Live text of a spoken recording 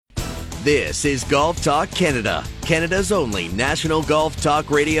This is Golf Talk Canada, Canada's only national golf talk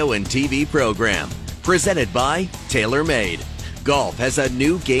radio and TV program. Presented by TaylorMade. Golf has a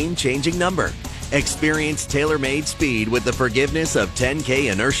new game-changing number. Experience TaylorMade speed with the forgiveness of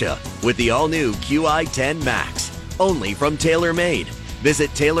 10K inertia with the all-new QI10 Max. Only from TaylorMade.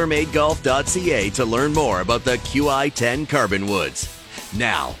 Visit TaylorMadeGolf.ca to learn more about the QI10 Carbon Woods.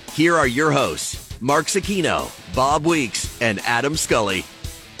 Now, here are your hosts, Mark Zecchino, Bob Weeks, and Adam Scully.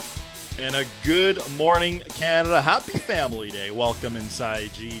 And a good morning, Canada. Happy Family Day. Welcome inside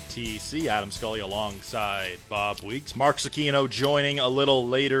GTC. Adam Scully alongside Bob Weeks. Mark Zecchino joining a little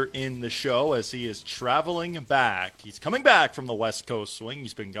later in the show as he is traveling back. He's coming back from the West Coast swing.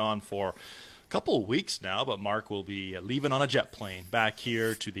 He's been gone for a couple of weeks now, but Mark will be leaving on a jet plane back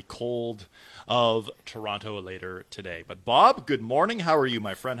here to the cold of Toronto later today. But Bob, good morning. How are you,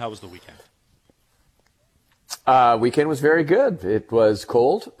 my friend? How was the weekend? Weekend was very good. It was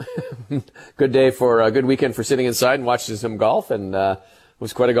cold. Good day for a good weekend for sitting inside and watching some golf, and it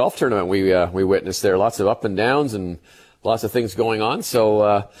was quite a golf tournament we witnessed there. Lots of up and downs and lots of things going on.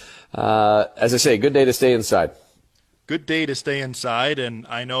 So, as I say, good day to stay inside. Good day to stay inside, and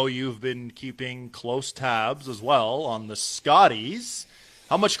I know you've been keeping close tabs as well on the Scotties.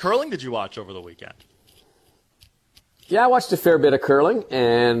 How much curling did you watch over the weekend? Yeah, I watched a fair bit of curling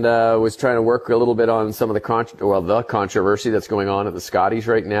and was trying to work a little bit on some of the controversy that's going on at the Scotties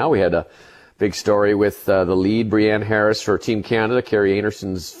right now. We had a big story with the lead, Brianne Harris for Team Canada, Kerry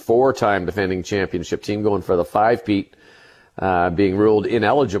Anderson's four-time defending championship team, going for the five-peat, being ruled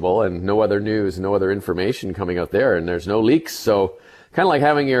ineligible, and no other news, no other information coming out there, and there's no leaks. So kind of like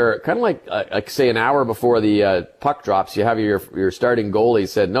having like say an hour before the puck drops, you have your starting goalie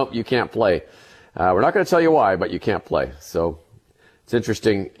said, nope, you can't play. We're not going to tell you why, but you can't play. So it's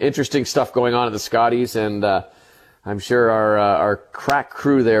interesting stuff going on at the Scotties, and I'm sure our crack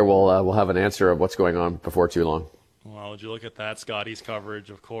crew there will have an answer of what's going on before too long. Well, would you look at that? Scotties coverage,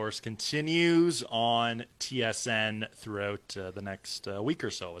 of course, continues on TSN throughout the next week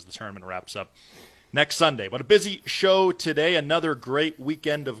or so as the tournament wraps up next Sunday. But a busy show today. Another great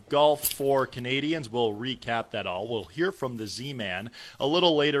weekend of golf for Canadians. We'll recap that all. We'll hear from the Z-Man a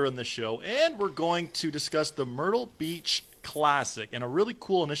little later in the show. And we're going to discuss the Myrtle Beach Classic and a really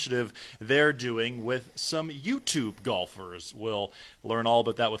cool initiative they're doing with some YouTube golfers. We'll learn all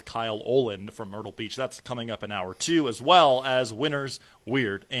about that with Kyle Oland from Myrtle Beach. That's coming up in hour 2, as well as winners,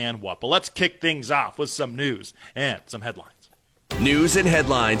 weird, and what. But let's kick things off with some news and some headlines. News and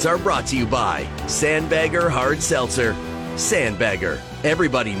headlines are brought to you by Sandbagger Hard Seltzer. Sandbagger.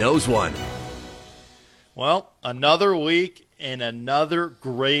 Everybody knows one. Well, another week and another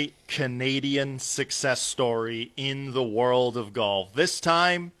great Canadian success story in the world of golf. This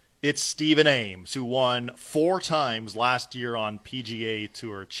time, it's Stephen Ames, who won 4 times last year on PGA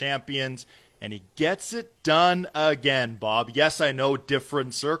Tour Champions, and he gets it done again, Bob. Yes, I know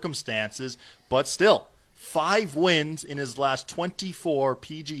different circumstances, but still. 5 wins in his last 24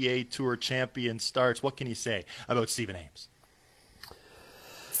 PGA Tour Champion starts. What can you say about Stephen Ames?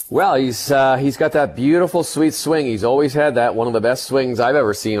 Well, he's got that beautiful, sweet swing. He's always had that, one of the best swings I've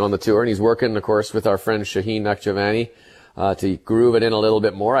ever seen on the tour. And he's working, of course, with our friend Shaheen Nakjavani to groove it in a little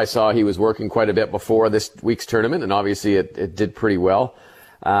bit more. I saw he was working quite a bit before this week's tournament, and obviously it did pretty well.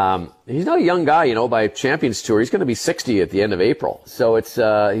 He's not a young guy, by Champions Tour. He's going to be 60 at the end of April. So it's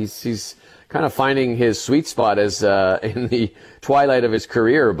he's kind of finding his sweet spot as in the twilight of his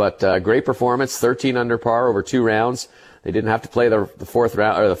career, but great performance, 13 under par over 2 rounds. They didn't have to play the fourth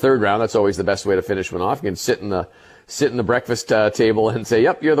round or the third round. That's always the best way to finish one off. You can sit in the breakfast table and say,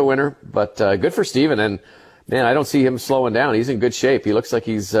 "Yep, you're the winner." But good for Stephen, and man, I don't see him slowing down. He's in good shape. He looks like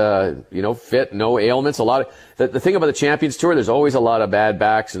he's fit, no ailments. A lot of the thing about the Champions Tour, there's always a lot of bad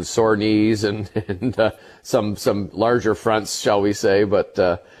backs and sore knees and some larger fronts, shall we say, but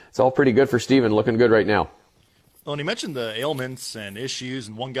it's all pretty good for Stephen, looking good right now. Well, and he mentioned the ailments and issues,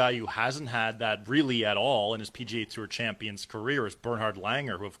 and one guy who hasn't had that really at all in his PGA Tour Champions career is Bernhard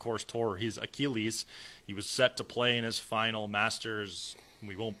Langer, who, of course, tore his Achilles. He was set to play in his final Masters.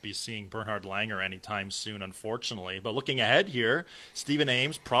 We won't be seeing Bernhard Langer anytime soon, unfortunately. But looking ahead here, Stephen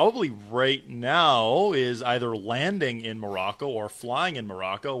Ames probably right now is either landing in Morocco or flying in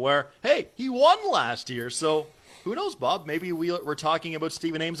Morocco, where, hey, he won last year. So who knows, Bob? Maybe we're talking about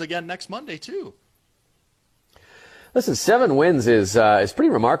Stephen Ames again next Monday, too. Listen, 7 wins is pretty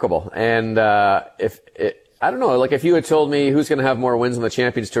remarkable. And I don't know, like if you had told me who's going to have more wins on the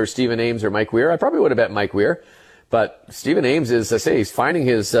Champions Tour, Stephen Ames or Mike Weir, I probably would have bet Mike Weir. But Stephen Ames is, I say, he's finding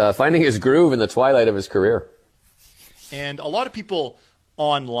his groove in the twilight of his career. And a lot of people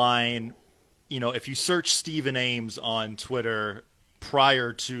online, if you search Stephen Ames on Twitter,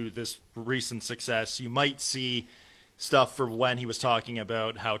 prior to this recent success, you might see stuff for when he was talking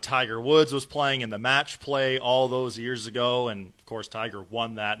about how Tiger Woods was playing in the match play all those years ago. And, of course, Tiger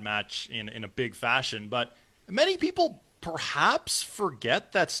won that match in a big fashion. But many people perhaps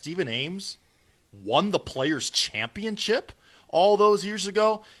forget that Stephen Ames won the Players' Championship all those years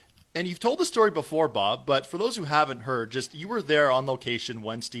ago. And you've told the story before, Bob, but for those who haven't heard, just you were there on location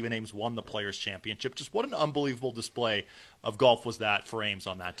when Stephen Ames won the Players' Championship. Just what an unbelievable display of golf was that for Ames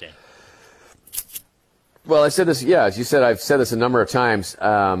on that day? Well, I said this, as you said, I've said this a number of times.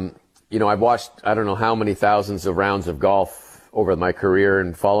 I've watched, I don't know how many thousands of rounds of golf over my career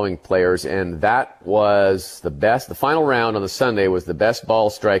and following players, and that was the best. The final round on the Sunday was the best ball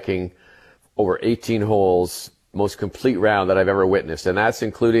striking over 18 holes, most complete round that I've ever witnessed, and that's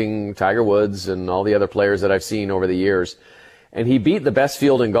including Tiger Woods and all the other players that I've seen over the years. And he beat the best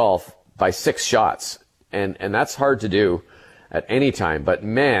field in golf by 6 shots, and that's hard to do at any time. But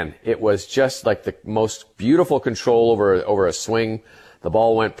man, it was just like the most beautiful control over a swing. The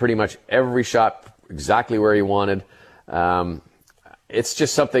ball went pretty much every shot exactly where he wanted. It's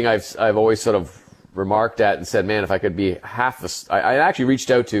just something I've always sort of remarked at and said, man, if I could be half the. I actually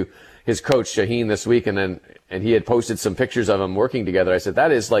reached out to his coach Shaheen this week, and he had posted some pictures of them working together. I said,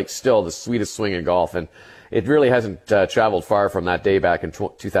 that is like still the sweetest swing in golf, and it really hasn't traveled far from that day back in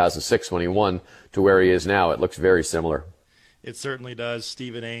 2006 when he won to where he is now. It looks very similar. It certainly does.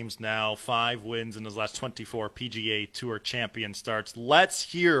 Stephen Ames now 5 wins in his last 24 PGA Tour Champion starts. Let's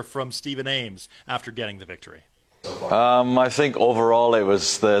hear from Stephen Ames after getting the victory. I think overall it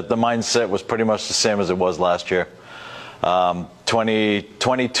was the mindset was pretty much the same as it was last year.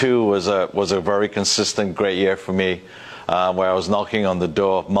 2022 was a very consistent, great year for me, where I was knocking on the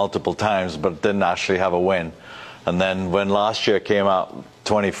door multiple times, but didn't actually have a win. And then when last year came out,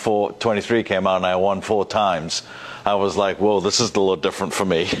 23 came out, and I won 4 times. I was like, whoa, this is a little different for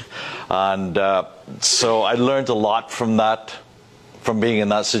me. And so I learned a lot from that, from being in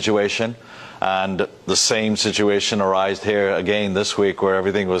that situation. And the same situation arose here again this week, where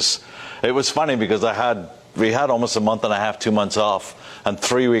everything was, it was funny because we had almost a month and a half, 2 months off, and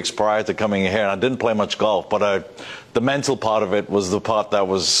 3 weeks prior to coming here, and I didn't play much golf, but the mental part of it was the part that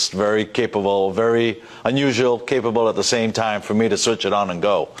was very capable, very unusual, capable at the same time for me to switch it on and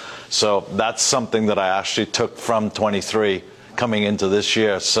go. So that's something that I actually took from 23 coming into this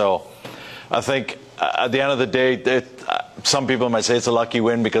year. So I think at the end of the day, some people might say it's a lucky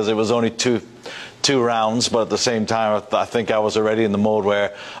win because it was only two rounds, but at the same time, I think I was already in the mode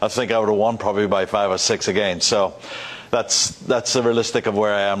where I think I would have won probably by 5 or 6 again. So that's the realistic of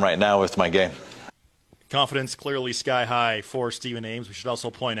where I am right now with my game. Confidence clearly sky high for Stephen Ames. We should also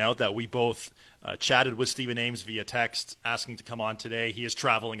point out that we both chatted with Stephen Ames via text asking to come on today. He is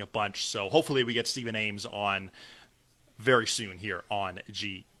traveling a bunch, so hopefully we get Stephen Ames on very soon here on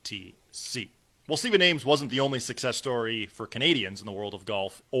GTC. Well, Stephen Ames wasn't the only success story for Canadians in the world of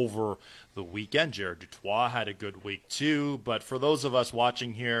golf over the weekend. Jared Dutois had a good week too, but for those of us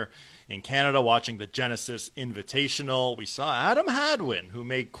watching here in Canada, watching the Genesis Invitational, we saw Adam Hadwin, who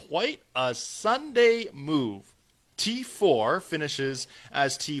made quite a Sunday move. T4 finishes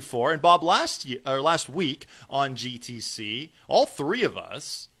as T4, and Bob, last week on GTC, all 3 of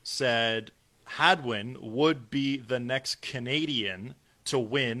us said Hadwin would be the next Canadian to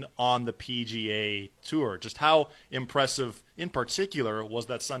win on the PGA Tour. Just how impressive, in particular, was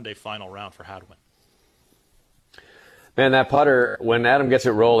that Sunday final round for Hadwin? Man, that putter, when Adam gets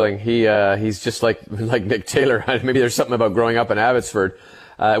it rolling, he's just like Nick Taylor. Maybe there's something about growing up in Abbotsford.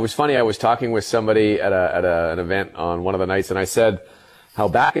 It was funny, I was talking with somebody at an event on one of the nights, and I said how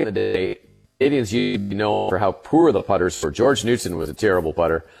back in the day, Canadians used to be known for how poor the putters were. George Knudson was a terrible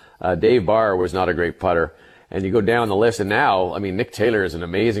putter. Dave Barr was not a great putter. And you go down the list, and now, I mean, Nick Taylor is an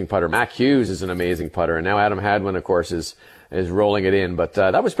amazing putter. Mac Hughes is an amazing putter. And now Adam Hadwin, of course, is rolling it in. But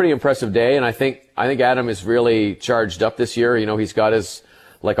that was a pretty impressive day, and I think Adam is really charged up this year. You know, he's got his,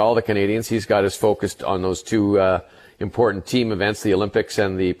 like all the Canadians, he's got his focused on those 2 important team events, the Olympics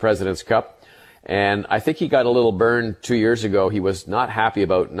and the President's Cup. And I think he got a little burned 2 years ago. He was not happy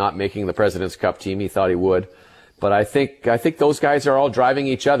about not making the President's Cup team. He thought he would. But I think those guys are all driving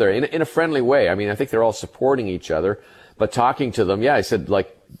each other in a friendly way. I mean, I think they're all supporting each other, but talking to them. Yeah, I said,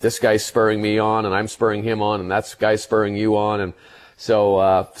 like, this guy's spurring me on, and I'm spurring him on, and that guy's spurring you on. And so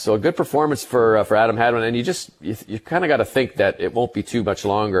a good performance for Adam Hadwin. And you kind of got to think that it won't be too much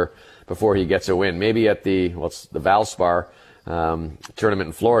longer before he gets a win. Maybe at it's the Valspar tournament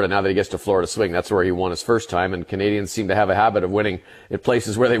in Florida. Now that he gets to Florida Swing, that's where he won his first time. And Canadians seem to have a habit of winning at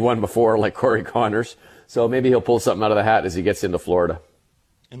places where they won before, like Corey Connors. So maybe he'll pull something out of the hat as he gets into Florida.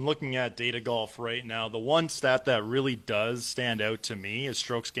 And looking at data golf right now, the one stat that really does stand out to me is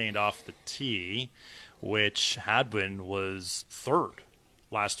strokes gained off the tee, which Hadwin was third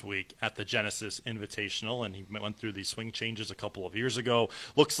last week at the Genesis Invitational, and he went through these swing changes a couple of years ago.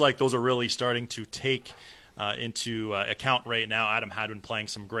 Looks like those are really starting to take into account right now. Adam Hadwin playing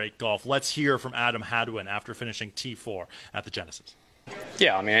some great golf. Let's hear from Adam Hadwin after finishing T4 at the Genesis.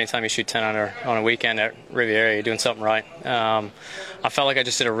 Yeah, I mean, anytime you shoot 10 under on a weekend at Riviera, you're doing something right. I felt like I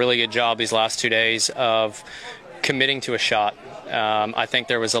just did a really good job these last 2 days of committing to a shot. I think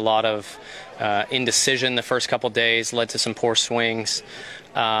there was a lot of indecision the first couple days, led to some poor swings.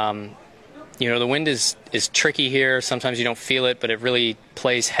 The wind is tricky here. Sometimes you don't feel it, but it really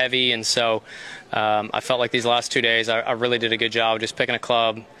plays heavy. And so I felt like these last 2 days, I really did a good job just picking a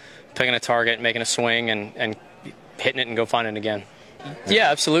club, picking a target, making a swing, and hitting it and go find it again. Yeah,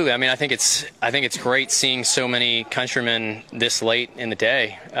 absolutely. I mean, I think it's great seeing so many countrymen this late in the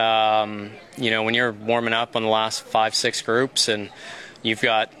day. When you're warming up on the last 5-6 groups and you've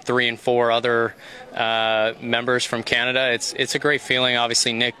got 3 and 4 other members from Canada, it's a great feeling.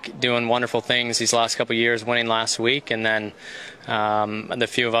 Obviously, Nick doing wonderful things these last couple of years, winning last week, and then the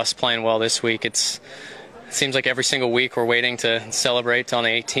few of us playing well this week. It seems like every single week we're waiting to celebrate on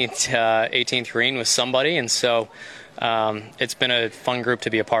the 18th green with somebody, and so it's been a fun group to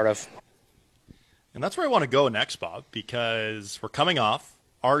be a part of. And that's where I want to go next, Bob, because we're coming off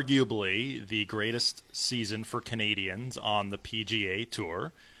arguably the greatest season for Canadians on the PGA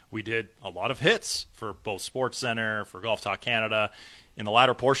Tour. We did a lot of hits for both SportsCenter, for Golf Talk Canada in the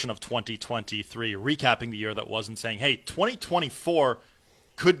latter portion of 2023, recapping the year that was and saying, hey, 2024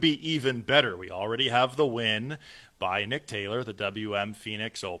 could be even better. We already have the win by Nick Taylor, the WM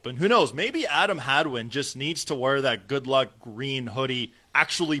Phoenix Open. Who knows? Maybe Adam Hadwin just needs to wear that good luck green hoodie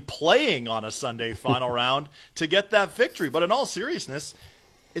actually playing on a Sunday final round to get that victory. But in all seriousness,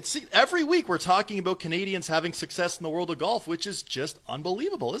 every week we're talking about Canadians having success in the world of golf, which is just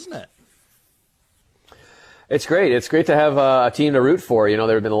unbelievable, isn't it? It's great. It's great to have a team to root for. There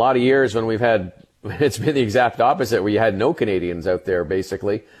have been a lot of years when it's been the exact opposite, where you had no Canadians out there,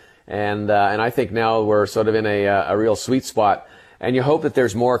 basically. And I think now we're sort of in a real sweet spot. And you hope that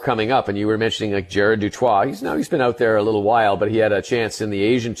there's more coming up. And you were mentioning like Jared Dutois. He's been out there a little while, but he had a chance in the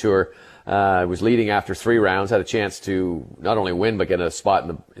Asian Tour. Was leading after 3 rounds, had a chance to not only win but get a spot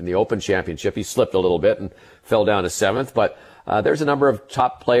in the Open Championship. He slipped a little bit and fell down to 7th. But there's a number of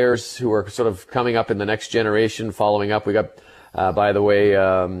top players who are sort of coming up in the next generation, following up. We got, by the way,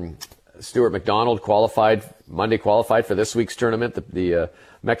 Stuart McDonald Monday qualified for this week's tournament, the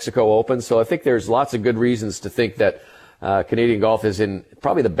Mexico Open. So I think there's lots of good reasons to think that Canadian golf is in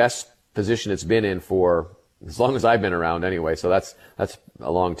probably the best position it's been in for as long as I've been around anyway. So that's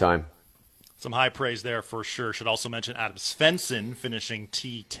a long time. Some high praise there for sure. Should also mention Adam Svensson finishing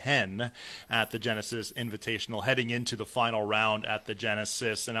T10 at the Genesis Invitational, heading into the final round at the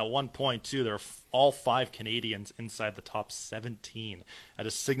Genesis. And at one point, too, there are all 5 Canadians inside the top 17 at a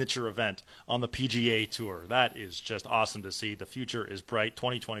signature event on the PGA Tour. That is just awesome to see. The future is bright.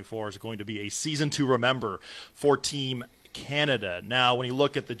 2024 is going to be a season to remember for Team Canada. Now, when you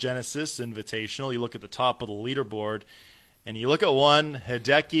look at the Genesis Invitational, you look at the top of the leaderboard, and you look at one,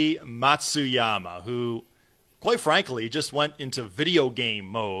 Hideki Matsuyama, who, quite frankly, just went into video game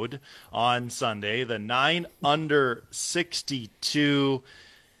mode on Sunday. The 9 under 62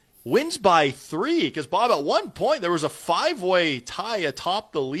 wins by 3. Because, Bob, at one point, there was a 5-way tie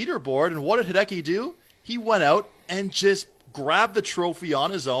atop the leaderboard. And what did Hideki do? He went out and just grabbed the trophy on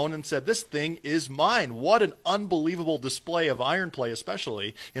his own and said, this thing is mine. What an unbelievable display of iron play,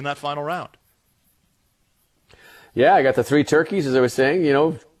 especially in that final round. Yeah, I got the 3 turkeys, as I was saying,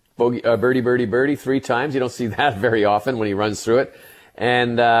 bogey, birdie, birdie, birdie 3 times. You don't see that very often when he runs through it.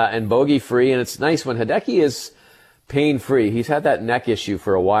 And bogey free. And it's nice when Hideki is pain free. He's had that neck issue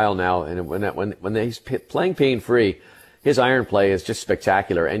for a while now. And when he's playing pain free, his iron play is just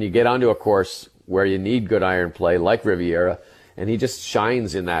spectacular. And you get onto a course where you need good iron play like Riviera, and he just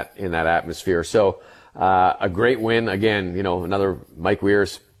shines in that atmosphere. So, a great win. Again, another Mike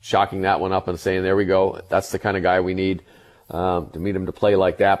Weir's chalking that one up and saying, there we go. That's the kind of guy we need to meet him to play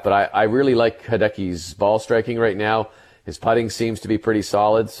like that. But I really like Hideki's ball striking right now. His putting seems to be pretty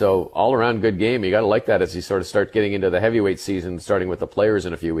solid. So all around good game. You got to like that as you sort of start getting into the heavyweight season, starting with the players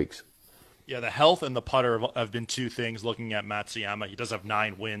in a few weeks. Yeah, the health and the putter have been 2 things. Looking at Matsuyama, he does have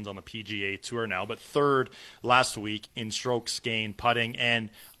 9 wins on the PGA Tour now, but 3rd last week in strokes gained putting.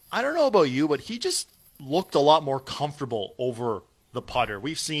 And I don't know about you, but he just looked a lot more comfortable over the putter.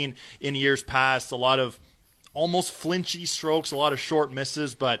 We've seen in years past a lot of almost flinchy strokes, a lot of short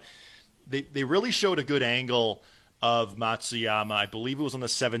misses, but they really showed a good angle of Matsuyama. I believe it was on the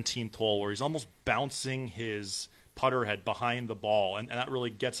 17th hole where he's almost bouncing his putter head behind the ball, and that really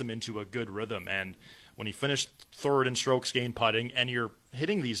gets him into a good rhythm. And when he finished third in strokes gained putting, and you're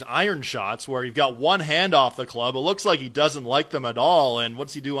hitting these iron shots where you've got one hand off the club, it looks like he doesn't like them at all. And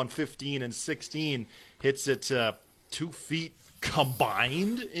what's he do on 15 and 16? Hits it 2 feet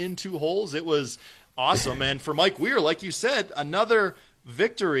combined in 2 holes. It was awesome. And for Mike Weir, like you said, another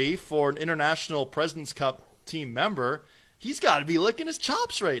victory for an International President's Cup team member. He's got to be licking his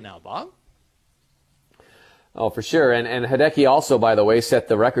chops right now, Bob. Oh, for sure. And Hideki also, by the way, set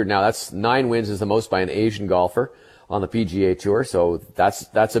the record now. That's 9 wins is the most by an Asian golfer on the PGA Tour. So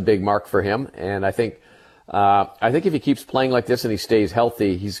that's a big mark for him. And I think if he keeps playing like this and he stays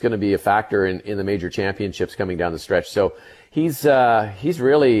healthy, he's going to be a factor in the major championships coming down the stretch. So he's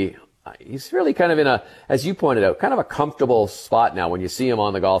really kind of in a, as you pointed out, kind of a comfortable spot now when you see him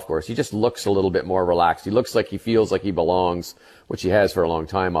on the golf course. He just looks a little bit more relaxed. He looks like he feels like he belongs, which he has for a long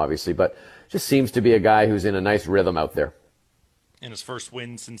time, obviously, but just seems to be a guy who's in a nice rhythm out there. In his first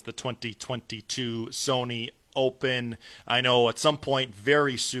win since the 2022 Sony Open. I know at some point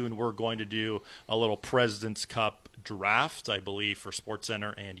very soon we're going to do a little President's Cup draft, I believe, for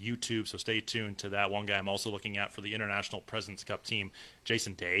SportsCenter and YouTube, so stay tuned to that. One guy I'm also looking at for the International President's Cup team,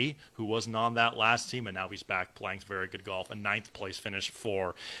 Jason Day, who wasn't on that last team, and now he's back playing very good golf. A 9th place finish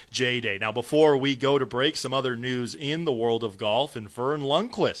for J-Day. Now, before we go to break, some other news in the world of golf, and Vern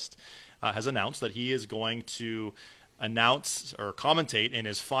Lundquist has announced that he is going to announce or commentate in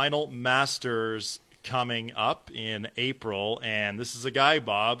his final Masters coming up in April. And this is a guy,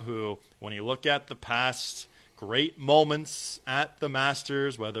 Bob, who, when you look at the past great moments at the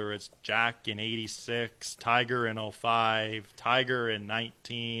Masters, whether it's Jack in 86, Tiger in 05, Tiger in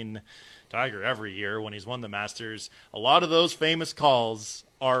 19, Tiger every year when he's won the Masters, a lot of those famous calls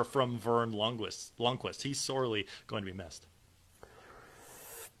are from Vern Lundquist. He's sorely going to be missed.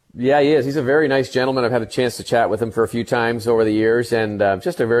 Yeah, he is. He's a very nice gentleman. I've had a chance to chat with him for a few times over the years, and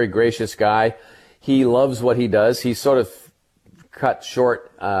just a very gracious guy. He loves what he does. He's sort of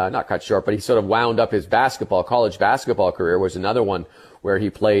not cut short, but he sort of wound up his college basketball career was another one where he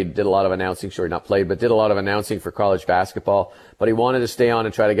did a lot of announcing. Sure, not played, but did a lot of announcing for college basketball. But he wanted to stay on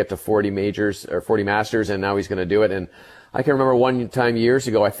and try to get to 40 majors or 40 Masters, and now he's going to do it. And I can remember one time years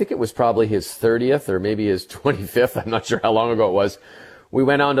ago, I think it was probably his 30th or maybe his 25th. I'm not sure how long ago it was. We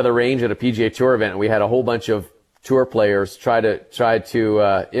went onto the range at a PGA Tour event, and we had a whole bunch of tour players try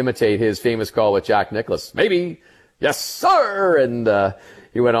to imitate his famous call with Jack Nicklaus. Maybe, yes, sir. And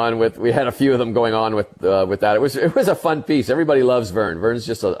he went on we had a few of them going on with that. It was a fun piece. Everybody loves Vern. Vern's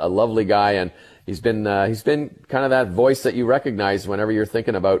just a lovely guy, and he's been kind of that voice that you recognize whenever you're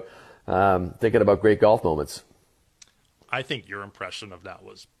thinking about great golf moments. I think your impression of that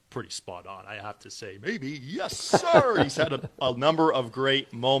was pretty spot on. I have to say, maybe, yes, sir. He's had a number of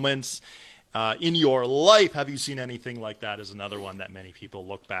great moments. In your life, have you seen anything like that is another one that many people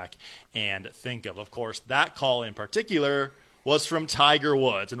look back and think of. Of course, that call in particular was from Tiger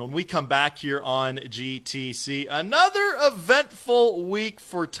Woods. And when we come back here on GTC, another eventful week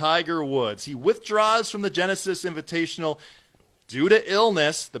for Tiger Woods. He withdraws from the Genesis Invitational due to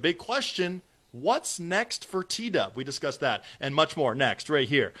illness. The big question, what's next for T-Dub? We discussed that and much more next right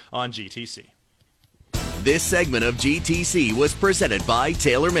here on GTC. This segment of GTC was presented by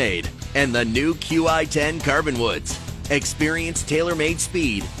TaylorMade and the new QI10 Carbon Woods. Experience TaylorMade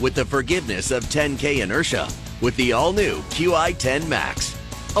speed with the forgiveness of 10K inertia with the all-new QI10 Max.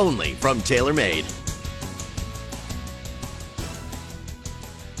 Only from TaylorMade.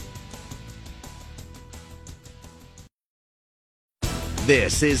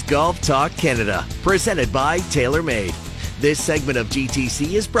 This is Golf Talk Canada, presented by TaylorMade. This segment of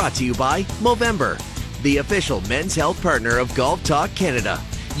GTC is brought to you by Movember, the official men's health partner of Golf Talk Canada.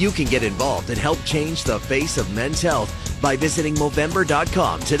 You can get involved and help change the face of men's health by visiting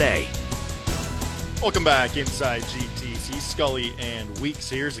Movember.com today. Welcome back inside GTC. Scully and Weeks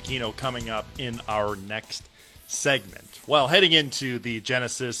here. Zecchino coming up in our next segment. Well, heading into the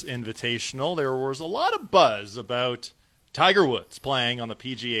Genesis Invitational, there was a lot of buzz about Tiger Woods playing on the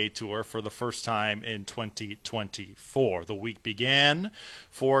PGA Tour for the first time in 2024. The week began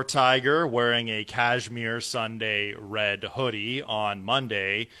for Tiger wearing a cashmere Sunday red hoodie on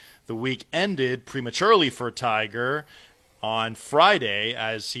Monday. The week ended prematurely for Tiger on Friday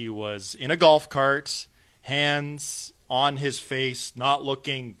as he was in a golf cart, hands on his face, not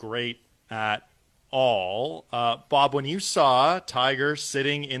looking great at all. Bob, when you saw Tiger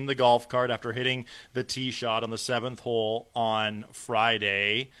sitting in the golf cart after hitting the tee shot on the 7th hole on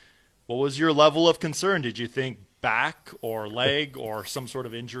Friday, what was your level of concern? Did you think back or leg or some sort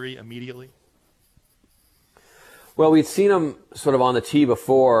of injury immediately? Well, we'd seen him sort of on the tee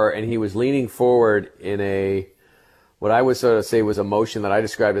before, and he was leaning forward in what I would sort of say was a motion that I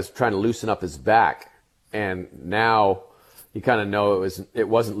described as trying to loosen up his back. And now you kind of know it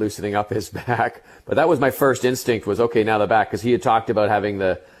wasn't loosening up his back. But that was my first instinct was, okay, now the back, because he had talked about having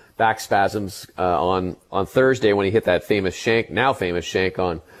the back spasms on Thursday when he hit that famous shank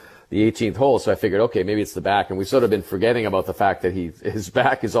on the 18th hole. So I figured, okay, maybe it's the back. And we've sort of been forgetting about the fact that his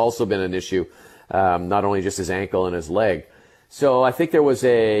back has also been an issue, not only just his ankle and his leg. So I think there was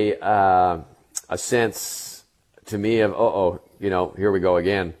a sense to me of, here we go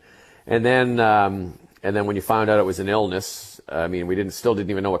again. And then when you found out it was an illness, I mean, we still didn't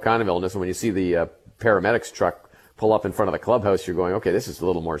even know what kind of illness. And when you see the paramedics truck pull up in front of the clubhouse, you're going, okay, this is a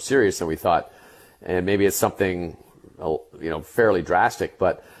little more serious than we thought. And maybe it's something, fairly drastic.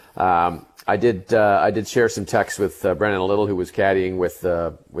 But I did share some texts with Brennan Little, who was caddying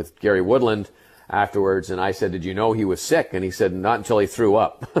with Gary Woodland afterwards, and I said, did you know he was sick? And he said, not until he threw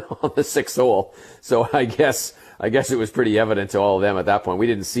up on the 6th hole. So I guess it was pretty evident to all of them at that point. We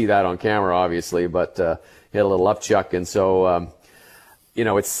didn't see that on camera, obviously, but he had a little upchuck. And so,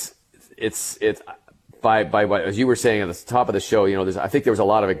 it's by as you were saying at the top of the show, I think there was a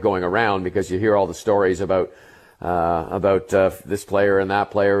lot of it going around because you hear all the stories about this player and that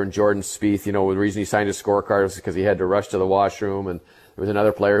player and Jordan Spieth. The reason he signed his scorecard was because he had to rush to the washroom, and there was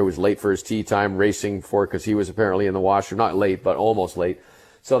another player who was late for his tee time racing for it because he was apparently in the washroom, not late, but almost late.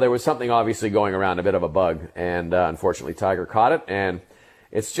 So there was something obviously going around, a bit of a bug, and unfortunately Tiger caught it. And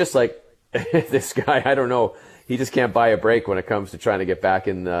it's just like this guy, I don't know, he just can't buy a break when it comes to trying to get back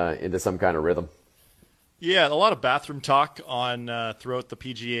into some kind of rhythm. Yeah, a lot of bathroom talk on throughout the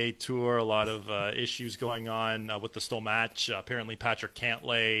PGA Tour. A lot of issues going on with the still match. Apparently, Patrick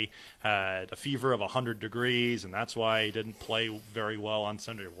Cantlay had a fever of 100 degrees, and that's why he didn't play very well on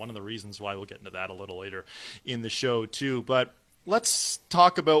Sunday. One of the reasons why. We'll get into that a little later in the show too. But let's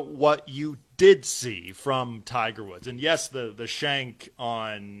talk about what you did see from Tiger Woods. And yes, the shank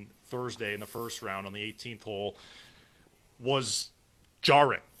on Thursday in the first round on the 18th hole was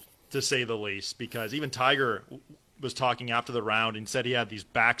jarring, to say the least, because even Tiger was talking after the round and said he had these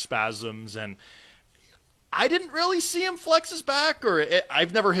back spasms, and I didn't really see him flex his back.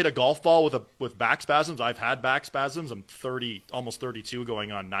 I've never hit a golf ball with back spasms. I've had back spasms. I'm 30, almost 32,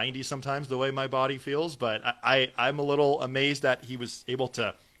 going on 90 sometimes, the way my body feels. But I'm a little amazed that he was able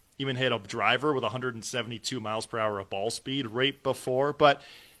to even hit a driver with 172 miles per hour of ball speed right before. But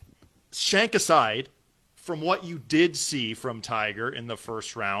shank aside, from what you did see from Tiger in the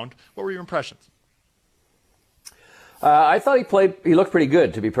first round, what were your impressions? I thought he looked pretty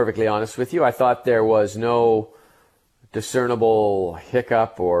good, to be perfectly honest with you. I thought there was no discernible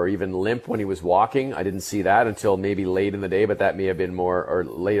hiccup or even limp when he was walking. I didn't see that until maybe late in the day, but that may have been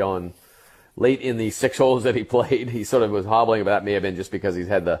late in the 6 holes that he played. He sort of was hobbling, but that may have been just because he's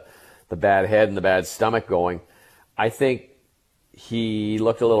had the bad head and the bad stomach going. I think he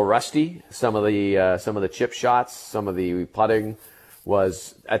looked a little rusty. Some of the chip shots, some of the putting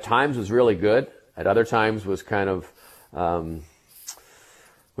was at times was really good. At other times was kind of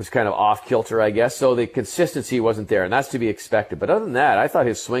off kilter, I guess. So the consistency wasn't there, and that's to be expected. But other than that, I thought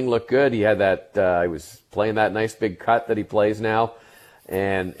his swing looked good. He had that. He was playing that nice big cut that he plays now,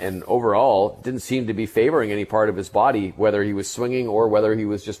 and overall didn't seem to be favoring any part of his body, whether he was swinging or whether he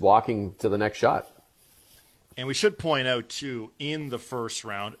was just walking to the next shot. And we should point out, too, in the first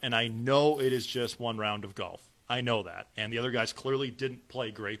round, and I know it is just one round of golf. I know that. And the other guys clearly didn't play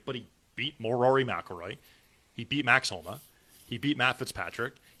great, but he beat Rory McIlroy. He beat Max Homa. He beat Matt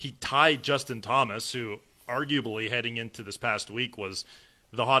Fitzpatrick. He tied Justin Thomas, who arguably heading into this past week was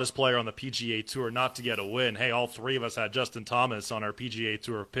the hottest player on the PGA Tour not to get a win. Hey, all three of us had Justin Thomas on our PGA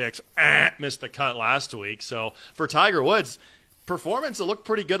Tour picks. Missed the cut last week. So for Tiger Woods, performance, it looked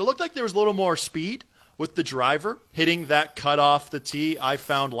pretty good. It looked like there was a little more speed with the driver hitting that cut off the tee. I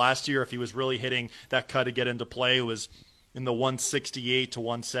found last year, if he was really hitting that cut to get into play, it was in the 168 to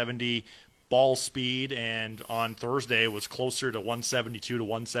 170 ball speed, and on Thursday it was closer to 172 to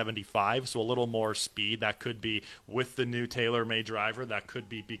 175, so a little more speed. That could be with the new TaylorMade driver. That could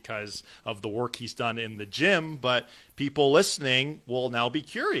be because of the work he's done in the gym, but people listening will now be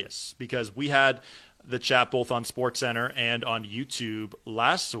curious because we had the chat both on SportsCenter and on YouTube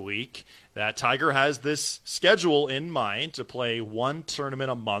last week that Tiger has this schedule in mind to play one tournament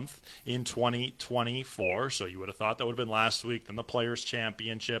a month in 2024. So you would have thought that would have been last week, then the Players'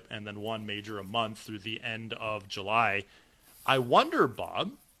 Championship, and then one major a month through the end of July. I wonder,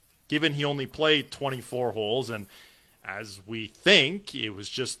 Bob, given he only played 24 holes, and as we think it was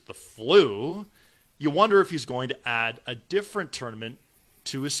just the flu, you wonder if he's going to add a different tournament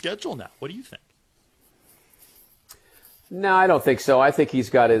to his schedule now. What do you think? No, I don't think so. I think he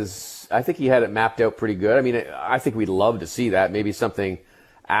had it mapped out pretty good. I mean, I think we'd love to see that. Maybe something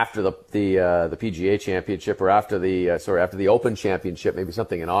after the PGA Championship, or after the Open Championship, maybe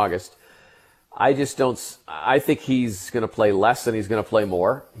something in August. I just don't. I think he's going to play less than he's going to play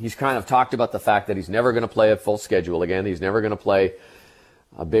more. He's kind of talked about the fact that he's never going to play a full schedule again. He's never going to play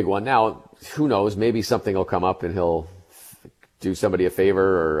a big one. Now, who knows? Maybe something will come up and he'll do somebody a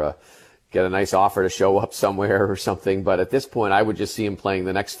favor, or get a nice offer to show up somewhere or something. But at this point, I would just see him playing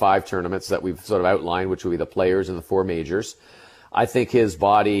the next 5 tournaments that we've sort of outlined, which would be the Players and the 4 majors. I think his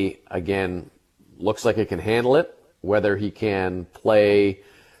body, again, looks like it can handle it. Whether he can play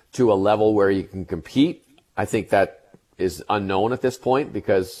to a level where he can compete, I think that is unknown at this point,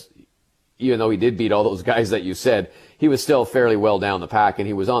 because even though he did beat all those guys that you said, he was still fairly well down the pack, and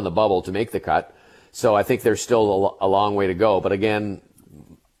he was on the bubble to make the cut. So I think there's still a long way to go. But again,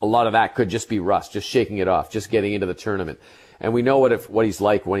 a lot of that could just be rust, just shaking it off, just getting into the tournament. And we know what he's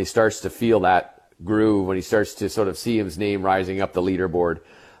like when he starts to feel that groove, when he starts to sort of see his name rising up the leaderboard.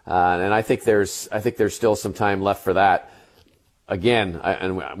 And I think there's still some time left for that. Again,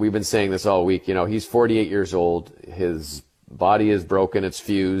 and we've been saying this all week, he's 48 years old. His body is broken. It's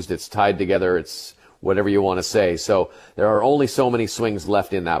fused. It's tied together. It's whatever you want to say. So there are only so many swings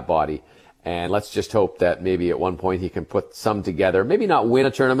left in that body. And let's just hope that maybe at one point he can put some together. Maybe not win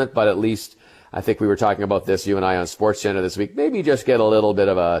a tournament, but at least, I think we were talking about this, you and I, on SportsCenter this week, maybe just get a little bit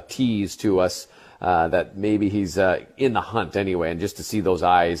of a tease to us that maybe he's in the hunt anyway, and just to see those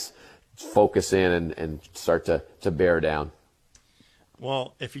eyes focus in and start to bear down.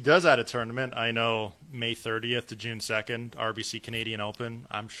 Well, if he does add a tournament, I know May 30th to June 2nd, RBC Canadian Open,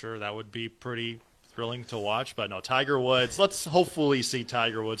 I'm sure that would be pretty thrilling to watch. But no, Tiger Woods, let's hopefully see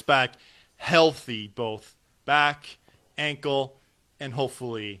Tiger Woods back healthy, both back, ankle, and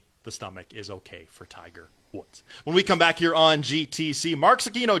hopefully the stomach is okay for Tiger Woods. When we come back here on GTC, Mark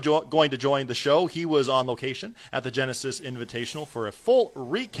Zecchino going to join the show. He was on location at the Genesis Invitational for a full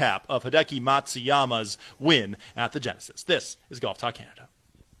recap of Hideki Matsuyama's win at the Genesis. This is Golf Talk Canada.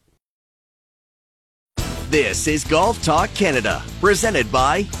 This is Golf Talk Canada, presented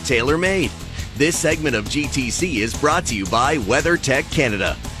by TaylorMade. This segment of GTC is brought to you by WeatherTech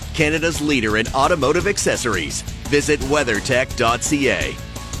Canada, Canada's leader in automotive accessories. Visit weathertech.ca.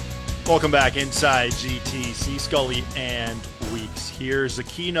 Welcome back inside GTC. Scully and Weeks here.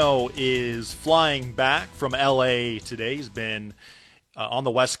 Zecchino is flying back from LA today. He's been on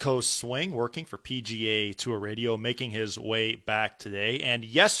the West Coast swing, working for PGA Tour Radio, making his way back today. And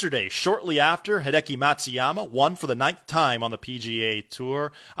yesterday, shortly after, Hideki Matsuyama won for the 9th time on the PGA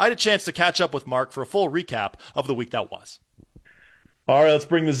Tour. I had a chance to catch up with Mark for a full recap of the week that was. All right, let's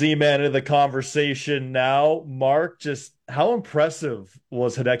bring the Z-Man into the conversation now. Mark, just how impressive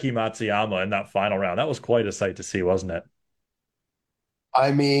was Hideki Matsuyama in that final round? That was quite a sight to see, wasn't it?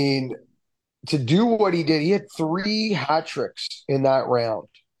 I mean, to do what he did, he had 3 hat tricks in that round.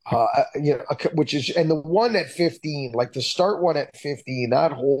 Which is, and the one at 15, like the start one at 15,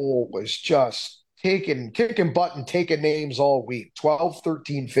 that hole was just kicking butt and taking names all week. 12,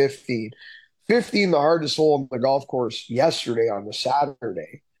 13, 15. 15, the hardest hole on the golf course yesterday on the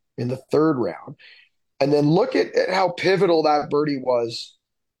Saturday in the 3rd round. And then look at how pivotal that birdie was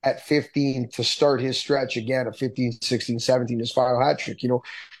at 15 to start his stretch again of 15, 16, 17, his final hat trick.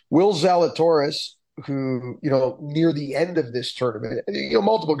 Will Zalatoris, who, near the end of this tournament,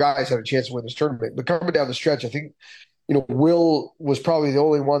 multiple guys had a chance to win this tournament, but coming down the stretch, I think, Will was probably the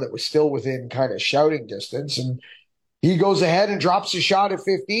only one that was still within kind of shouting distance. And he goes ahead and drops a shot at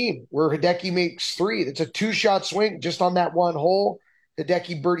 15, where Hideki makes 3. That's a 2-shot swing just on that one hole.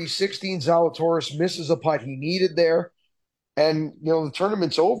 Hideki birdies 16. Zalatoris misses a putt he needed there. And, the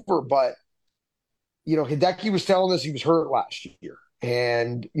tournament's over. But, Hideki was telling us he was hurt last year.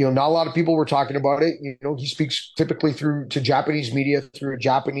 And, not a lot of people were talking about it. He speaks typically to Japanese media through a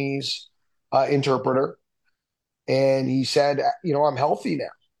Japanese interpreter. And he said, I'm healthy now.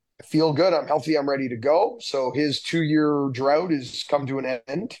 I feel good. I'm healthy. I'm ready to go. So his 2-year drought has come to an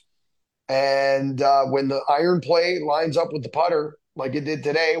end. And when the iron play lines up with the putter, like it did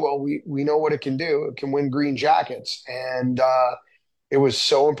today, well, we know what it can do. It can win green jackets. And it was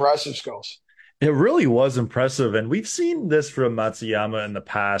so impressive, Skulls. It really was impressive. And we've seen this from Matsuyama in the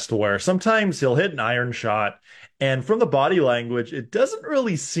past, where sometimes he'll hit an iron shot, and from the body language, it doesn't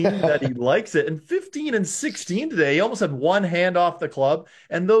really seem that he likes it. And 15 and 16 today, he almost had one hand off the club.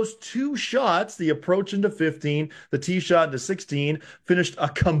 And those 2 shots, the approach into 15, the tee shot into 16, finished a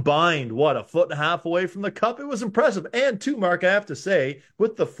combined, a foot and a half away from the cup. It was impressive. And too, Mark, I have to say,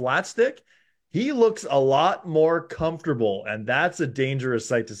 with the flat stick, he looks a lot more comfortable. And that's a dangerous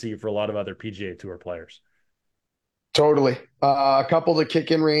sight to see for a lot of other PGA Tour players. Totally. A couple to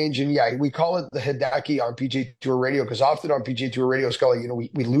kick in range, and yeah, we call it the Hideki on PGA Tour radio because often on PGA Tour radio, Scully,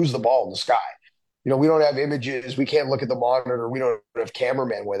 we lose the ball in the sky. We don't have images, we can't look at the monitor, we don't have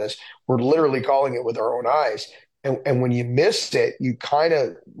cameramen with us. We're literally calling it with our own eyes. And when you miss it, you kind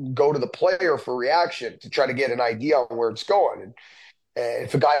of go to the player for reaction to try to get an idea on where it's going. And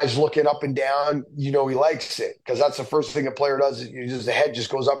if a guy is looking up and down, he likes it because that's the first thing a player does. Is the head just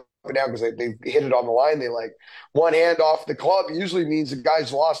goes up and down because they hit it on the line. They like one hand off the club usually means the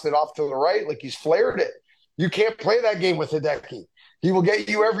guy's lost it off to the right, like he's flared it. You can't play that game with Hideki. He will get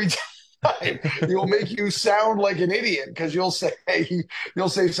you every time. He will make you sound like an idiot because you'll say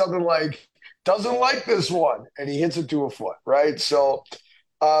something like, doesn't like this one, and he hits it to a foot, right? So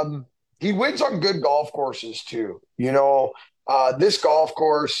he wins on good golf courses too. This golf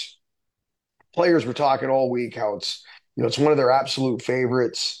course, players were talking all week how it's one of their absolute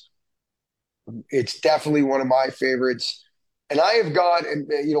favorites. It's definitely one of my favorites. And I have got,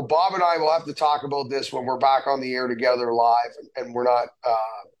 and Bob and I will have to talk about this when we're back on the air together live, and we're not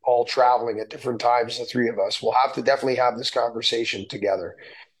all traveling at different times, the three of us. We'll have to definitely have this conversation together.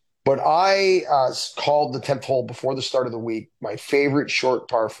 But I called the 10th hole before the start of the week my favorite short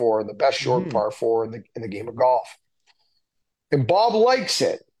par four, the best short par four in the game of golf. And Bob likes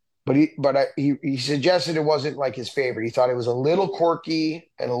it, but he suggested it wasn't like his favorite. He thought it was a little quirky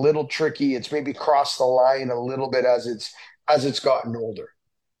and a little tricky. It's maybe crossed the line a little bit as it's gotten older.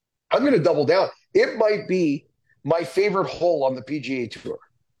 I'm going to double down. It might be my favorite hole on the PGA Tour.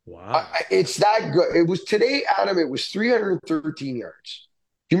 Wow. It's that good. It was today, Adam, it was 313 yards.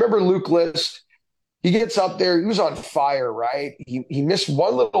 Do you remember Luke List? He gets up there. He was on fire, right? He missed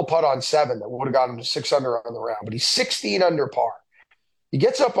one little putt on 7 that would have got him to 6 under on the round, but he's 16 under par. He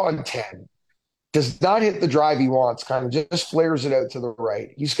gets up on 10, does not hit the drive he wants, kind of just flares it out to the right.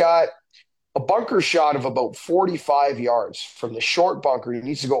 He's got a bunker shot of about 45 yards from the short bunker. He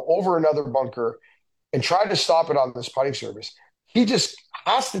needs to go over another bunker and try to stop it on this putting surface. He just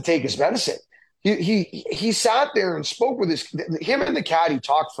has to take his medicine. He sat there and spoke with him and the caddy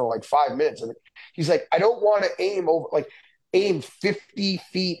talked for like 5 minutes. And he's like, I don't want to aim 50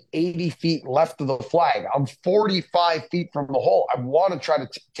 feet, 80 feet left of the flag. I'm 45 feet from the hole. I want to try to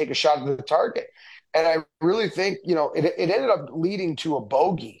take a shot at the target. And I really think, it ended up leading to a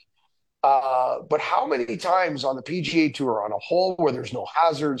bogey. But how many times on the PGA Tour, on a hole where there's no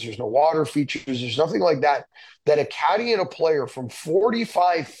hazards, there's no water features, there's nothing like that, that a caddy and a player from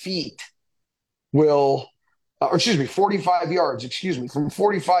 45 feet 45 yards, from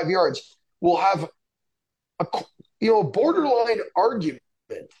 45 yards will have a borderline argument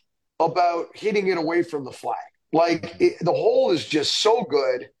about hitting it away from the flag. The hole is just so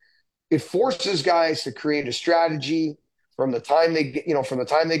good. It forces guys to create a strategy from the time they get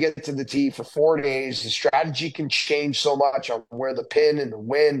to the tee for 4 days. The strategy can change so much on where the pin and the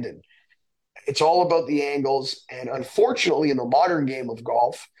wind, and it's all about the angles. And unfortunately, in the modern game of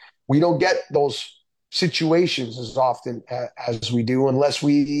golf, we don't get those situations as often as we do unless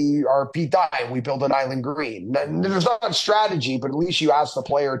we are Pete Dye and we build an island green. There's not strategy, but at least you ask the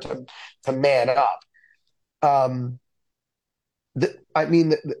player to man up. You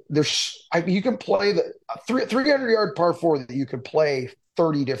can play the 300-yard par four that you can play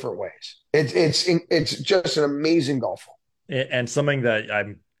 30 different ways. It's just an amazing golf hole. And something that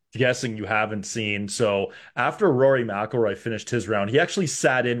I'm guessing you haven't seen. So after Rory McIlroy finished his round, he actually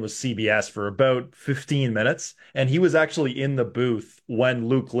sat in with CBS for about 15 minutes, and he was actually in the booth when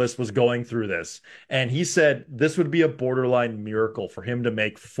Luke List was going through this. And he said this would be a borderline miracle for him to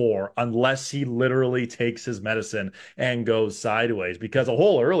make 4 unless he literally takes his medicine and goes sideways, because a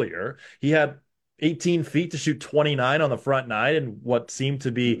hole earlier, he had 18 feet to shoot 29 on the front 9 and what seemed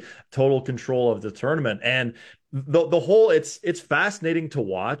to be total control of the tournament. And the whole, it's fascinating to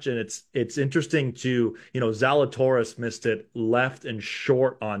watch, and it's interesting to, Zalatoris missed it left and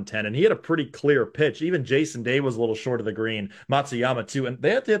short on 10, and he had a pretty clear pitch. Even Jason Day was a little short of the green, Matsuyama too, and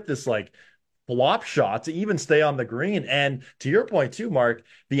they had to hit this like flop shot to even stay on the green. And to your point too, Mark,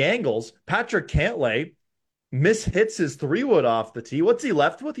 the angles, Patrick Cantlay mishits his 3-wood off the tee. What's he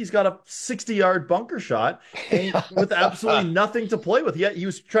left with? He's got a 60-yard bunker shot and with absolutely nothing to play with. Yet he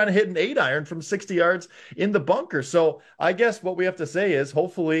was trying to hit an 8-iron from 60 yards in the bunker. So I guess what we have to say is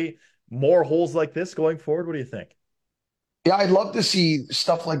hopefully more holes like this going forward. What do you think? Yeah, I'd love to see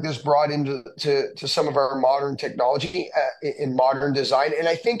stuff like this brought into some of our modern technology in modern design. And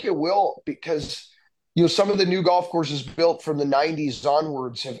I think it will, because some of the new golf courses built from the 90s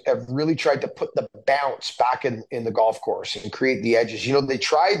onwards have really tried to put the bounce back in the golf course and create the edges. They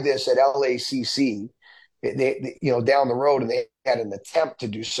tried this at LACC, they down the road, and they had an attempt to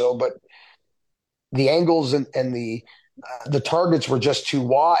do so. But the angles and the targets were just too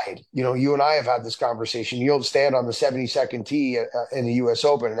wide. You and I have had this conversation. You don't stand on the 72nd tee in the U.S.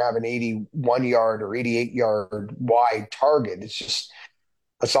 Open and have an 81-yard or 88-yard wide target.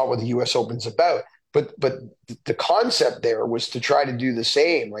 That's not what the U.S. Open's about. But the concept there was to try to do the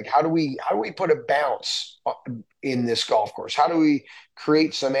same. Like, how do we put a bounce in this golf course? How do we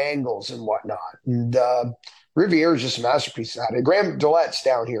create some angles and whatnot? And Riviera is just a masterpiece at it. Graham Dillette's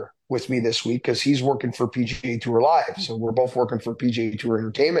down here with me this week because he's working for PGA Tour Live. So we're both working for PGA Tour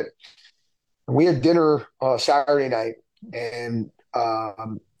Entertainment. And we had dinner Saturday night, and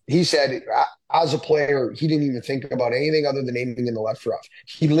he said, as a player, he didn't even think about anything other than aiming in the left rough.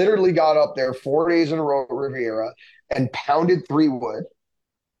 He literally got up there 4 days in a row at Riviera and pounded 3-wood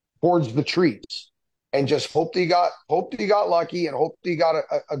towards the trees, and just hoped he got lucky and hoped he got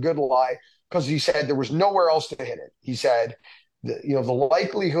a good lie, because he said there was nowhere else to hit it. He said, the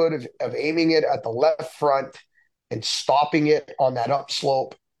likelihood of aiming it at the left front and stopping it on that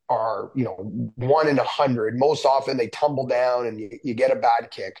upslope are 1 in 100. Most often they tumble down and you get a bad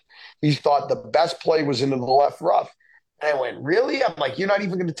kick. He thought the best play was into the left rough. And I went, really? I'm like, you're not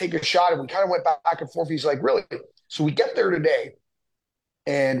even going to take a shot? And we kind of went back and forth. He's like, really? So we get there today,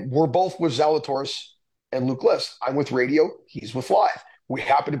 and we're both with Zalatoris and Luke List. I'm with radio. He's with live. We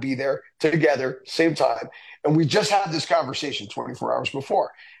happen to be there together, same time. And we just had this conversation 24 hours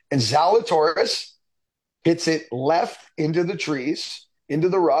before. And Zalatoris hits it left into the trees, into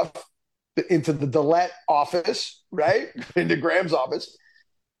the rough, into the Dillette office, right? Into Graham's office.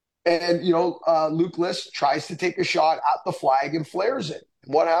 And, Luke List tries to take a shot at the flag and flares it.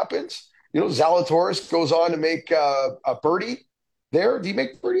 And what happens? Zalatoris goes on to make a birdie there. Did he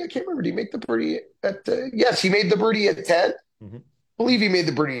make the birdie? I can't remember. Did he make the birdie at yes, he made the birdie at 10. Mm-hmm. I believe he made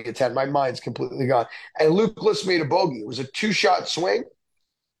the birdie at 10. My mind's completely gone. And Luke List made a bogey. It was a 2-shot swing.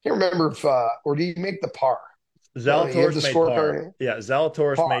 Can't remember if or did he make the par? Zalatoris made par. Yeah,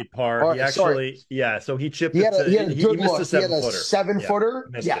 Zalatoris made par. He actually, so he chipped it. He missed a 7-footer. 7-footer?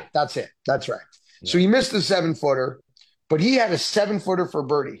 Yeah, that's it. That's right. Yeah. So he missed the 7-footer, but he had a 7-footer for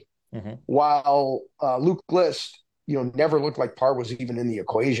birdie. Mm-hmm. While Luke List, never looked like par was even in the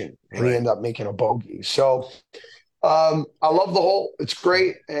equation, and he ended up making a bogey. So I love the hole. It's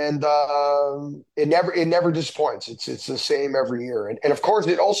great, and it never disappoints. It's the same every year, and of course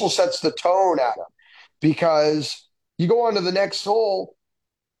it also sets the tone, Adam, because you go on to the next hole.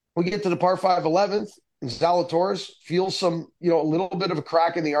 We get to the par 5 11th, and Zalatoris feels some, a little bit of a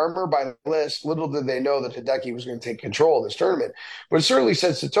crack in the armor by List. Little did they know that Hideki was going to take control of this tournament, but it certainly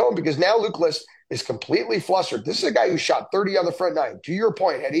sets the tone, because now Luke List is completely flustered. This is a guy who shot 30 on the front nine. To your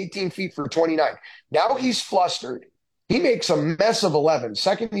point, had 18 feet for 29. Now he's flustered. He makes a mess of 11,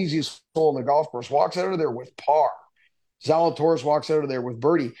 second easiest hole in the golf course, walks out of there with par. Zalatoris walks out of there with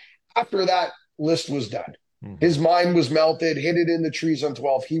birdie. After that, List was done. Mm-hmm. His mind was melted, hit it in the trees on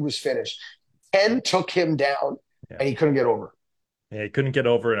 12. He was finished. 10 took him down, and he couldn't get over. Yeah, he couldn't get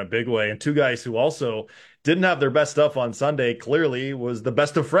over in a big way. And two guys who also didn't have their best stuff on Sunday, clearly, was the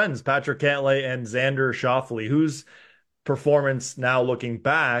best of friends, Patrick Cantlay and Xander Schauffele, whose performance now looking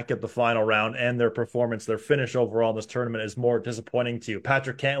back at the final round and their finish overall in this tournament is more disappointing to you.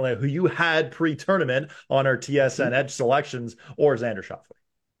 Patrick Cantlay, who you had pre-tournament on our TSN Edge selections, or Xander Schauffele?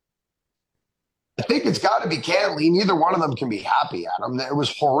 I think it's got to be Cantlay. Neither one of them can be happy at him. It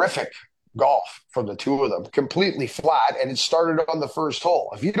was horrific golf from the two of them, completely flat, and it started on the first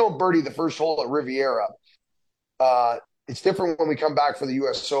hole. If you don't birdie the first hole at Riviera, it's different when we come back for the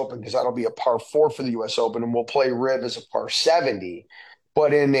U.S. Open, because that'll be a par 4 for the U.S. Open, and we'll play Riv as a par 70.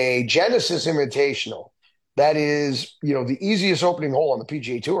 But in a Genesis Invitational, that is, the easiest opening hole on the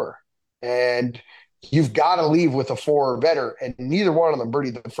PGA Tour, and you've got to leave with a 4 or better, and neither one of them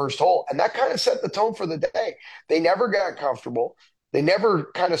birdied the first hole, and that kind of set the tone for the day. They never got comfortable. They never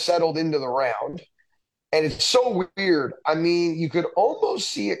kind of settled into the round. And it's so weird. I mean, you could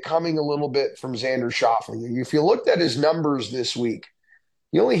almost see it coming a little bit from Xander Schauffele. If you looked at his numbers this week,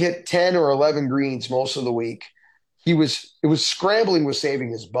 he only hit 10 or 11 greens most of the week. It was scrambling was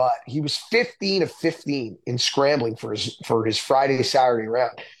saving his butt. He was 15 of 15 in scrambling for his Friday, Saturday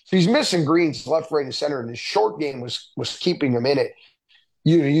round. So he's missing greens left, right, and center, and his short game was keeping him in it.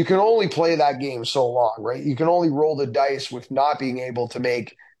 You can only play that game so long, right? You can only roll the dice with not being able to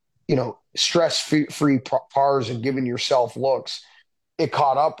make, stress-free pars and giving yourself looks. It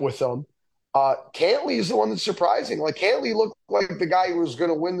caught up with them. Cantlay is the one that's surprising. Like, Cantlay looked like the guy who was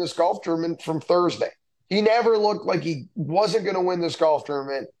going to win this golf tournament from Thursday. He never looked like he wasn't going to win this golf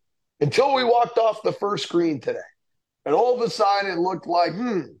tournament until we walked off the first green today. And all of a sudden, it looked like,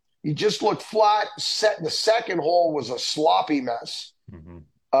 he just looked flat. The second hole was a sloppy mess. Mm-hmm.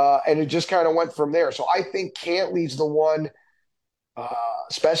 And it just kind of went from there. So I think Cantley's the one,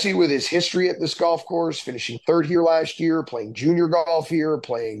 especially with his history at this golf course, finishing third here last year, playing junior golf here,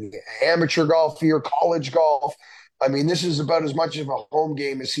 playing amateur golf here, college golf. I mean, this is about as much of a home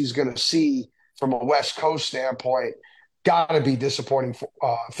game as he's going to see from a West Coast standpoint. Got to be disappointing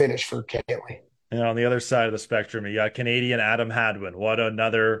finish for Cantley. And on the other side of the spectrum, you got Canadian Adam Hadwin. What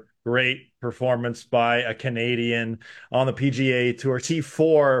another great performance by a Canadian on the PGA Tour.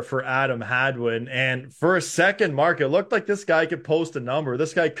 T4 for Adam Hadwin. And for a second, Mark, it looked like this guy could post a number.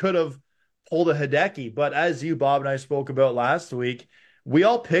 This guy could have pulled a Hideki. But as you, Bob, and I spoke about last week, we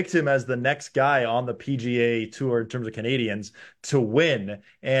all picked him as the next guy on the PGA Tour in terms of Canadians to win.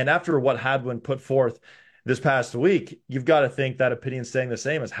 And after what Hadwin put forth this past week, you've got to think that opinion's staying the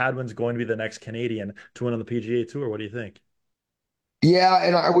same, as Hadwin's going to be the next Canadian to win on the PGA Tour. What do you think? Yeah,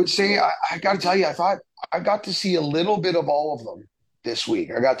 and I would say, I got to tell you, I thought I got to see a little bit of all of them this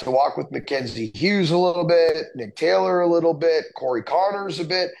week. I got to walk with Mackenzie Hughes a little bit, Nick Taylor a little bit, Corey Connors a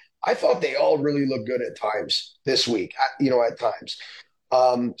bit. I thought they all really looked good at times this week, at times.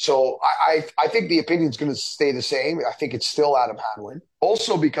 So I think the opinion's going to stay the same. I think it's still Adam Hadwin,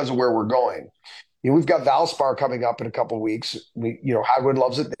 also because of where we're going. We've got Valspar coming up in a couple of weeks. Hadwin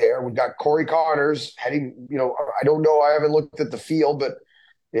loves it there. We've got Corey Connors heading, I don't know. I haven't looked at the field, but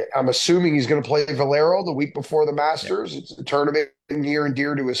I'm assuming he's going to play Valero the week before the Masters. It's a tournament near and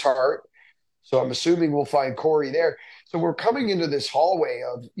dear to his heart. So I'm assuming we'll find Corey there. So we're coming into this hallway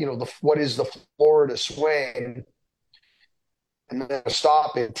of, what is the Florida swing, and then a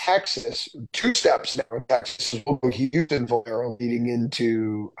stop in Texas, 2 steps now in Texas. We'll go Houston, Valero leading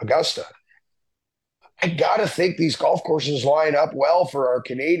into Augusta. I got to think these golf courses line up well for our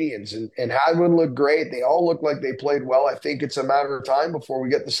Canadians. And Hadwin looked great. They all look like they played well. I think it's a matter of time before we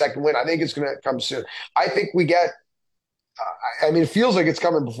get the second win. I think it's going to come soon. I think we get it feels like it's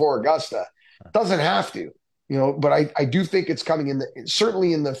coming before Augusta. It doesn't have to, but I do think it's coming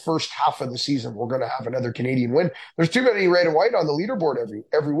certainly in the first half of the season. We're going to have another Canadian win. There's too many red and white on the leaderboard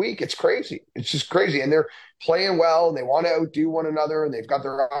every week. It's crazy. It's just crazy. And they're playing well, and they want to outdo one another, and they've got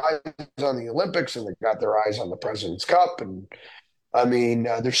their eyes on the Olympics, and they've got their eyes on the President's Cup. And I mean,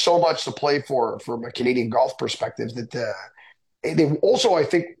 there's so much to play for from a Canadian golf perspective that they also, I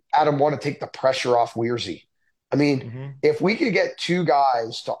think, Adam, want to take the pressure off Weirzy. I mean, if we could get 2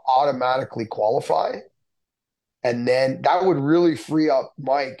 guys to automatically qualify, and then that would really free up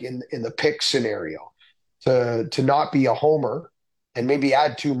Mike in the pick scenario to not be a homer, and maybe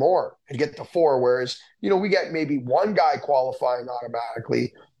add 2 more and get to 4. Whereas, we get maybe 1 guy qualifying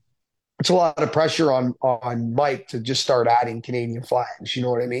automatically. It's a lot of pressure on Mike to just start adding Canadian flags. You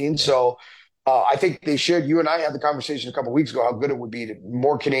know what I mean? So I think they should. You and I had the conversation a couple of weeks ago how good it would be to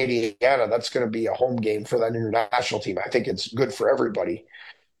more Canadian. That's going to be a home game for that international team. I think it's good for everybody.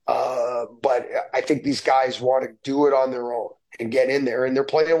 But I think these guys want to do it on their own and get in there, and they're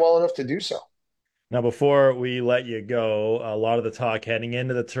playing well enough to do so. Now, before we let you go, a lot of the talk heading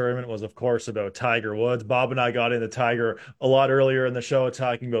into the tournament was, of course, about Tiger Woods. Bob and I got into Tiger a lot earlier in the show,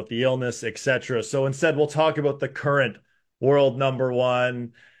 talking about the illness, etc. So instead, we'll talk about the current world number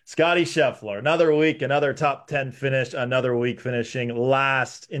 1, Scottie Scheffler. Another week, another top 10 finish, another week finishing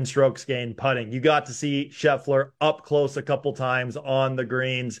last in strokes gained putting. You got to see Scheffler up close a couple times on the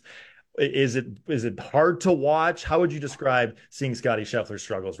greens. Is it hard to watch? How would you describe seeing Scottie Scheffler's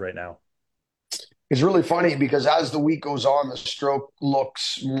struggles right now? It's really funny because as the week goes on, the stroke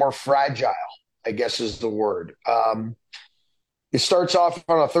looks more fragile, I guess is the word. It starts off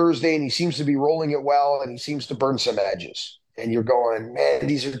on a Thursday, and he seems to be rolling it well, and he seems to burn some edges. And you're going, man,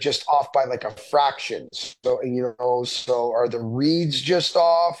 these are just off by like a fraction. So, so are the reads just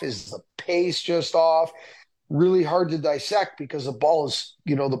off? Is the pace just off? Really hard to dissect because the balls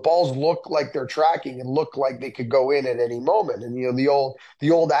look like they're tracking and look like they could go in at any moment. And, the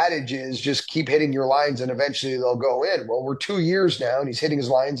old adage is just keep hitting your lines and eventually they'll go in. Well, we're 2 years now and he's hitting his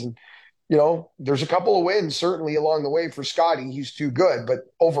lines, and, there's a couple of wins certainly along the way for Scottie. He's too good, but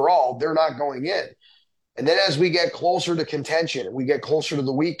overall they're not going in. And then as we get closer to contention, we get closer to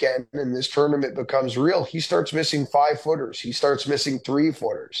the weekend and this tournament becomes real, he starts missing 5-footers. He starts missing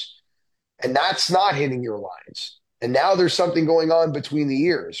 3-footers. And that's not hitting your lines. And now there's something going on between the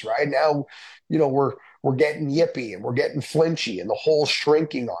ears, right? Now, we're getting yippy and we're getting flinchy and the hole's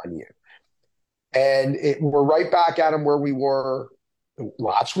shrinking on you. And we're right back at him where we were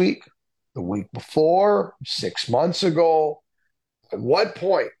last week, the week before, 6 months ago. At what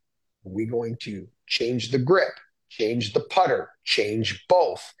point are we going to change the grip, change the putter, change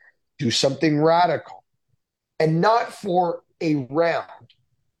both, do something radical? And not for a round.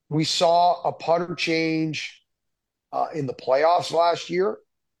 We saw a putter change in the playoffs last year.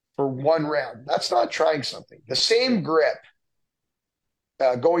 for one round. That's not trying something. The same grip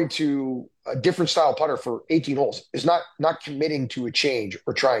going to a different style putter for 18 holes is not committing to a change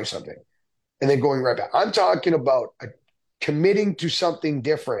or trying something and then going right back. I'm talking about committing to something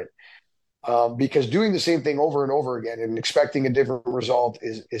different, because doing the same thing over and over again and expecting a different result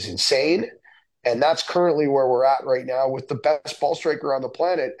is insane. And that's currently where we're at right now with the best ball striker on the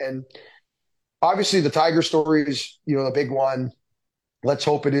planet. And obviously the Tiger story is, the big one. Let's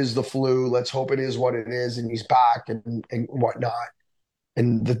hope it is the flu. Let's hope it is what it is, and he's back and whatnot.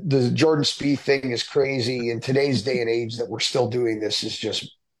 And the Jordan Spieth thing is crazy. In today's day and age that we're still doing this is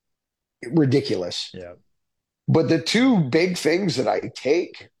just ridiculous. Yeah. But the two big things that I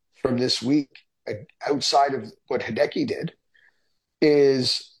take from this week, outside of what Hideki did,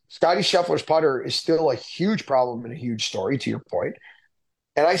 is Scottie Scheffler's putter is still a huge problem and a huge story, to your point.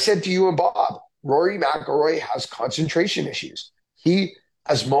 And I said to you and Bob, Rory McIlroy has concentration issues. He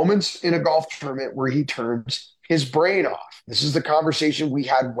has moments in a golf tournament where he turns his brain off. This is the conversation we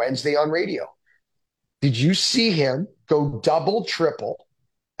had Wednesday on radio. Did you see him go double, triple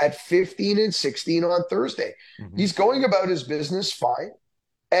at 15 and 16 on Thursday? Mm-hmm. He's going about his business fine.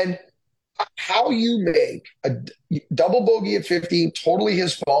 And how you make a double bogey at 15, totally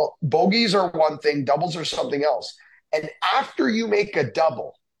his fault. Bogeys are one thing, doubles are something else. And after you make a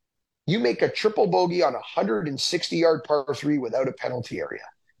double, you make a triple bogey on a 160-yard par 3 without a penalty area.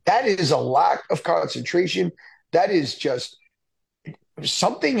 That is a lack of concentration. That is just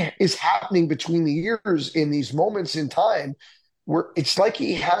something is happening between the ears in these moments in time where it's like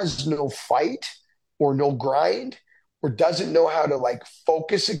he has no fight or no grind or doesn't know how to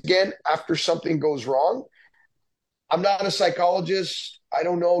focus again after something goes wrong. I'm not a psychologist. I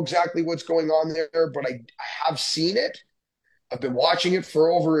don't know exactly what's going on there, but I have seen it. I've been watching it for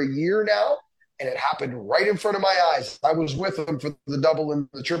over a year now, and it happened right in front of my eyes. I was with him for the double and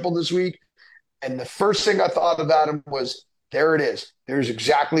the triple this week, and the first thing I thought about him was, there it is. There's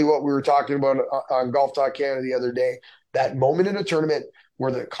exactly what we were talking about on Golf Talk Canada the other day. That moment in a tournament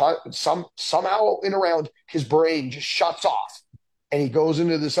where somehow in a round, his brain just shuts off, and he goes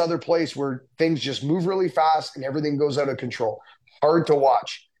into this other place where things just move really fast and everything goes out of control. Hard to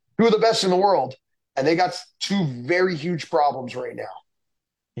watch. Two of the best in the world. And they got two very huge problems right now.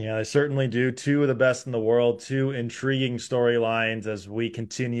 Yeah, they certainly do. Two of the best in the world, two intriguing storylines as we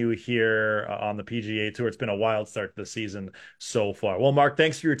continue here on the PGA Tour. It's been a wild start to the season so far. Well, Mark,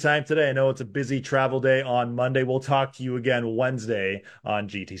 thanks for your time today. I know it's a busy travel day on Monday. We'll talk to you again Wednesday on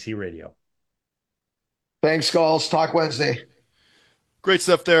GTC Radio. Thanks, Skulls. Talk Wednesday. Great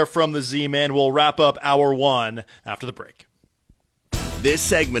stuff there from the Z-Man. We'll wrap up hour one after the break. This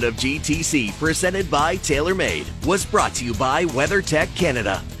segment of GTC, presented by TaylorMade, was brought to you by WeatherTech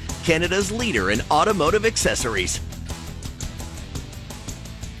Canada, Canada's leader in automotive accessories.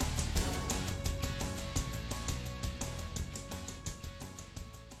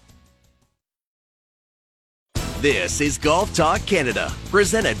 This is Golf Talk Canada,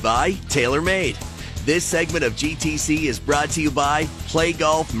 presented by TaylorMade. This segment of GTC is brought to you by Play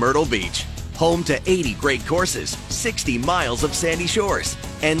Golf Myrtle Beach. Home to 80 great courses, 60 miles of sandy shores,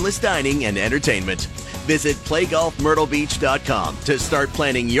 endless dining and entertainment. Visit playgolfmyrtlebeach.com to start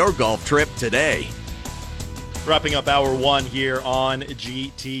planning your golf trip today. Wrapping up hour one here on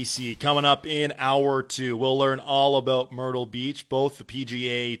GTC. Coming up in hour two, we'll learn all about Myrtle Beach, both the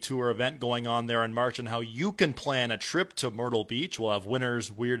PGA Tour event going on there in March and how you can plan a trip to Myrtle Beach. We'll have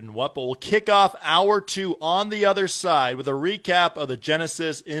winners, weird and what, but we'll kick off hour two on the other side with a recap of the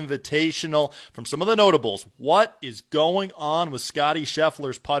Genesis Invitational from some of the notables. What is going on with Scottie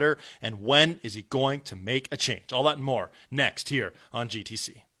Scheffler's putter, and when is he going to make a change? All that and more next here on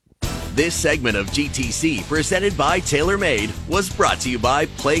GTC. This segment of GTC, presented by TaylorMade, was brought to you by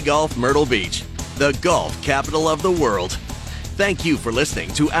Play Golf Myrtle Beach, the golf capital of the world. Thank you for listening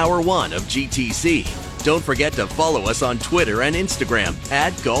to Hour 1 of GTC. Don't forget to follow us on Twitter and Instagram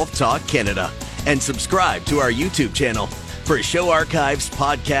at Golf Talk Canada, and subscribe to our YouTube channel. For show archives,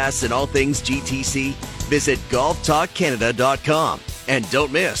 podcasts, and all things GTC, visit golftalkcanada.com. And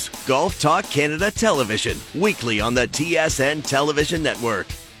don't miss Golf Talk Canada Television, weekly on the TSN Television Network.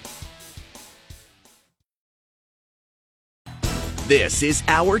 This is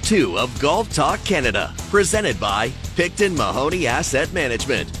Hour 2 of Golf Talk Canada, presented by Picton Mahoney Asset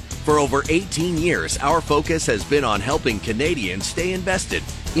Management. For over 18 years, our focus has been on helping Canadians stay invested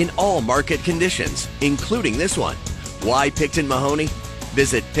in all market conditions, including this one. Why Picton Mahoney?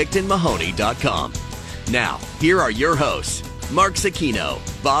 Visit PictonMahoney.com. Now, here are your hosts, Mark Zecchino,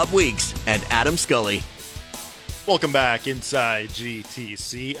 Bob Weeks, and Adam Scully. Welcome back inside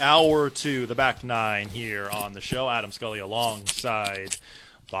GTC. Hour 2, the back nine here on the show. Adam Scully alongside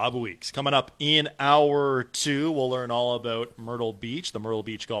Bob Weeks. Coming up in hour 2, we'll learn all about Myrtle Beach, the Myrtle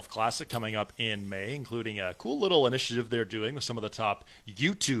Beach Golf Classic coming up in May, including a cool little initiative they're doing with some of the top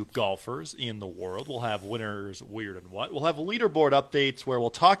YouTube golfers in the world. We'll have winners, weird and what. We'll have leaderboard updates where we'll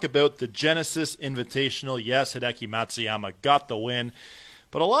talk about the Genesis Invitational. Yes, Hideki Matsuyama got the win,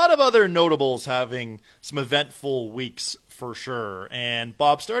 but a lot of other notables having some eventful weeks for sure. And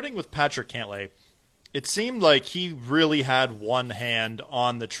Bob, starting with Patrick Cantlay, it seemed like he really had one hand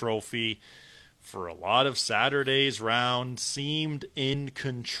on the trophy for a lot of Saturday's round, seemed in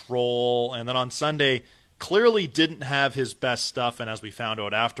control, and then on Sunday clearly didn't have his best stuff, and as we found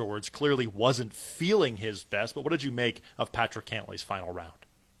out afterwards, clearly wasn't feeling his best. But what did you make of Patrick Cantlay's final round?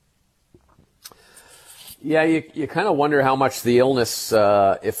 Yeah, you kind of wonder how much the illness,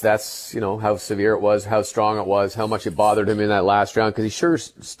 if that's, how severe it was, how strong it was, how much it bothered him in that last round, because he sure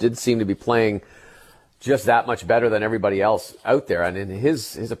did seem to be playing just that much better than everybody else out there. And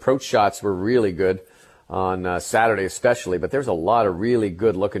his approach shots were really good on Saturday especially, but there's a lot of really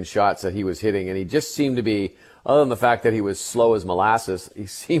good-looking shots that he was hitting, and he just seemed to be, other than the fact that he was slow as molasses, he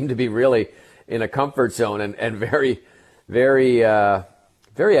seemed to be really in a comfort zone and very, very,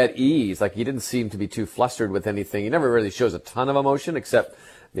 very at ease. Like, he didn't seem to be too flustered with anything. He never really shows a ton of emotion, except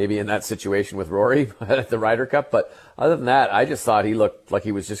maybe in that situation with Rory at the Ryder Cup. But other than that, I just thought he looked like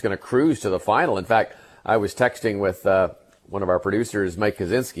he was just going to cruise to the final. In fact, I was texting with one of our producers, Mike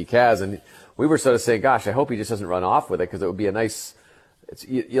Kaczynski, Kaz, and we were sort of saying, gosh, I hope he just doesn't run off with it, because it would be a nice,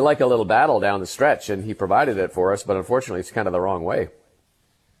 you like a little battle down the stretch, and he provided it for us, but unfortunately it's kind of the wrong way.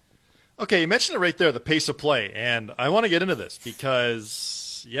 Okay, you mentioned it right there, the pace of play, and I want to get into this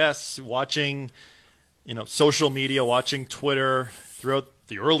because, yes, watching social media, watching Twitter throughout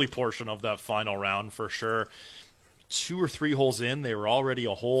the early portion of that final round for sure, 2 or 3 holes in, they were already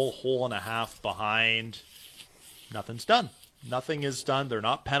a hole and a half behind. Nothing's done. Nothing is done. They're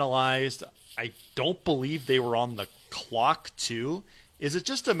not penalized. I don't believe they were on the clock, too. Is it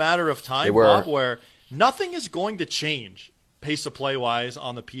just a matter of time, Bob, where nothing is going to change pace of play-wise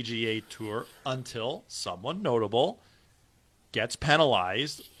on the PGA Tour until someone notable gets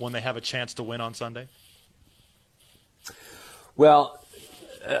penalized when they have a chance to win on Sunday? Well,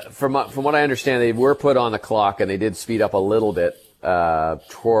 from what I understand, they were put on the clock, and they did speed up a little bit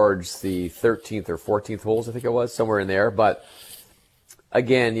towards the 13th or 14th holes, I think it was, somewhere in there. But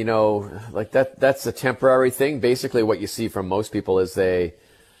again, like that's a temporary thing. Basically, what you see from most people is they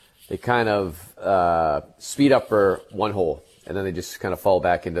kind of speed up for one hole, and then they just kind of fall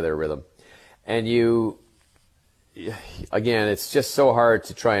back into their rhythm. And again, it's just so hard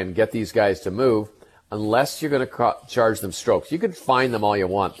to try and get these guys to move unless you're going to charge them strokes. You can fine them all you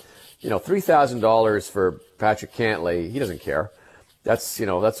want. $3,000 for Patrick Cantlay, he doesn't care. That's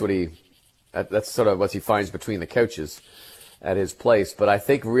sort of what he finds between the couches at his place. But I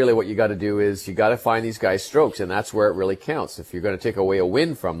think really what you got to do is you got to find these guys strokes, and that's where it really counts. If you're going to take away a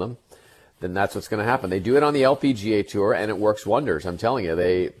win from them, then that's what's going to happen. They do it on the LPGA Tour, and it works wonders. I'm telling you,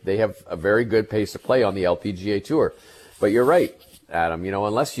 they have a very good pace of play on the LPGA Tour. But you're right, Adam.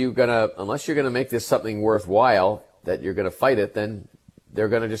 Unless you're gonna make this something worthwhile, that you're gonna fight it, then they're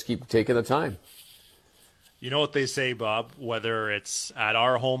gonna just keep taking the time. You know what they say, Bob, whether it's at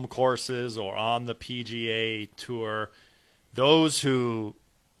our home courses or on the PGA Tour, those who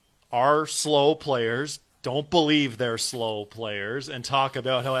are slow players don't believe they're slow players and talk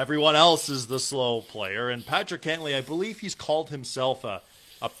about how everyone else is the slow player. And Patrick Cantlay, I believe he's called himself a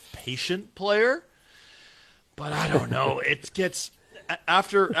patient player, but I don't know. It gets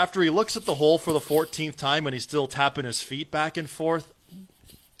after he looks at the hole for the 14th time and he's still tapping his feet back and forth.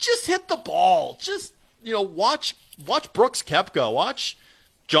 Just hit the ball. Just watch Brooks Koepka, watch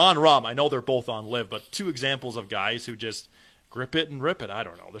John Rahm. I know they're both on live, but 2 examples of guys who just grip it and rip it. I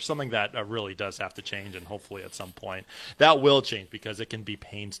don't know. There's something that really does have to change, and hopefully at some point that will change, because it can be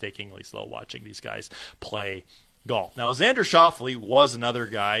painstakingly slow watching these guys play golf. Now, Xander Schauffele was another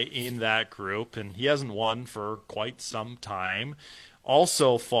guy in that group, and he hasn't won for quite some time.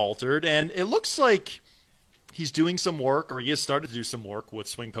 Also faltered, and it looks like he's doing some work, or he has started to do some work with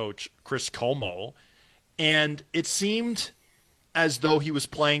swing coach Chris Como, and it seemed as though he was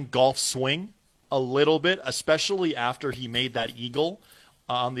playing golf swing a little bit, especially after he made that eagle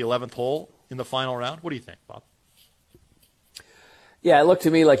on the 11th hole in the final round. What do you think, Bob? Yeah, it looked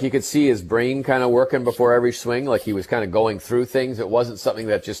to me like you could see his brain kind of working before every swing, like he was kind of going through things. It wasn't something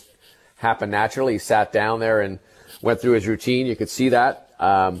that just happened naturally. He sat down there and went through his routine. You could see that.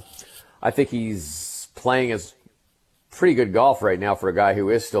 I think he's playing as pretty good golf right now for a guy who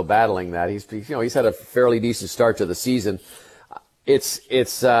is still battling that. He's had a fairly decent start to the season. It's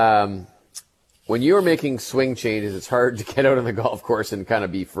when you're making swing changes, it's hard to get out on the golf course and kind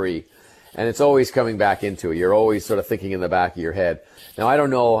of be free. And it's always coming back into it. You're always sort of thinking in the back of your head. Now, I don't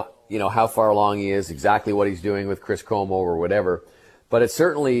know, how far along he is, exactly what he's doing with Chris Como or whatever, but it's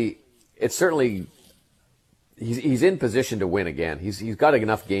certainly he's in position to win again. He's got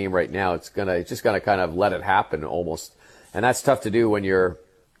enough game right now. It's just gonna kind of let it happen almost, and that's tough to do when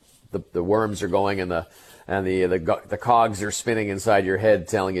the worms are going and the cogs are spinning inside your head,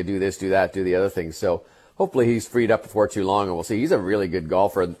 telling you do this, do that, do the other thing. So hopefully he's freed up before too long, and we'll see. He's a really good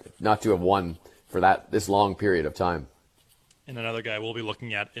golfer not to have won for this long period of time. And another guy we'll be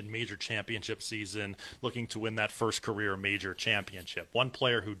looking at in major championship season, looking to win that first career major championship. One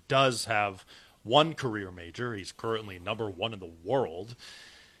player who does have one career major, he's currently number 1 in the world,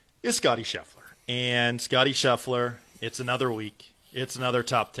 is Scottie Scheffler. And Scottie Scheffler, it's another week. It's another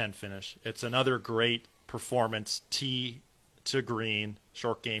top 10 finish. It's another great performance, tee to green,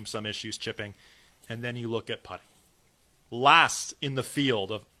 short game, some issues chipping. And then you look at putting. Last in the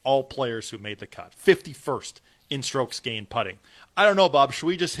field of all players who made the cut, 51st in strokes gained putting. I don't know, Bob, should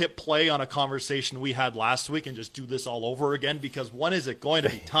we just hit play on a conversation we had last week and just do this all over again? Because when is it going to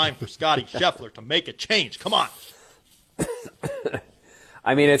be time for Scottie Scheffler to make a change? Come on.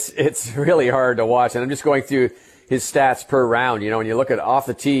 I mean, it's really hard to watch. And I'm just going through his stats per round. When you look at off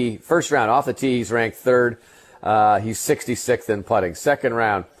the tee, first round, off the tee, he's ranked 3rd. He's 66th in putting. Second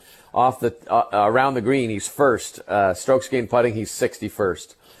round, around the green, he's 1st. Strokes gained putting, he's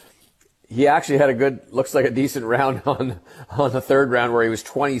 61st. He actually had looks like a decent round on the 3rd round where he was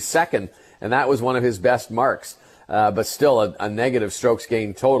 22nd, and that was one of his best marks. But still a negative strokes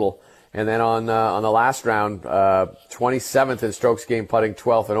gained total. And then on the last round, 27th in strokes gained putting,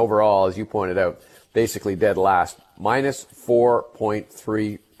 12th, and overall, as you pointed out, basically dead last. Minus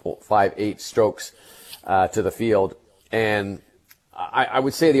 4.358 strokes to the field. And I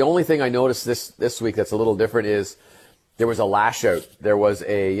would say the only thing I noticed this week that's a little different is there was a lash out. There was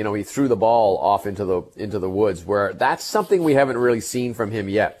he threw the ball off into the woods, where that's something we haven't really seen from him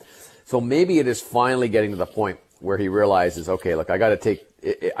yet. So maybe it is finally getting to the point where he realizes, okay, look,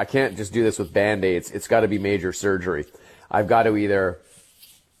 I can't just do this with Band-Aids. It's got to be major surgery. I've got to either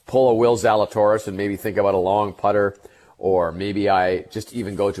pull a Will Zalatoris and maybe think about a long putter, or maybe I just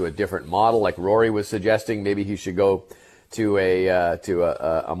even go to a different model, like Rory was suggesting. Maybe he should go to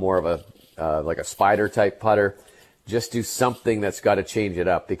a more of a like a spider type putter. Just do something that's got to change it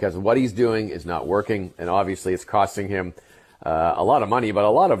up, because what he's doing is not working, and obviously it's costing him a lot of money, but a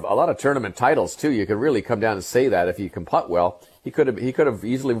lot of tournament titles too. You could really come down and say that if he can putt well, he could have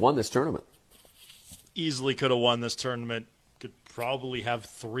easily won this tournament. Easily could have won this tournament. Could probably have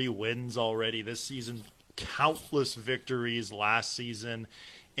 3 wins already this season. Countless victories last season.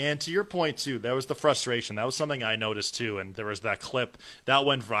 And to your point too, that was the frustration. That was something I noticed too. And there was that clip that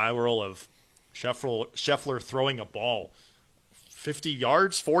went viral of Scheffler throwing a ball 50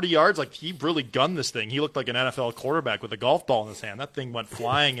 yards, 40 yards. Like, he really gunned this thing. He looked like an NFL quarterback with a golf ball in his hand. That thing went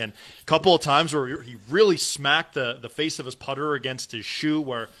flying. And a couple of times where he really smacked the face of his putter against his shoe,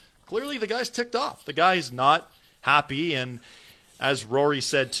 where clearly the guy's ticked off. The guy's not happy. And as Rory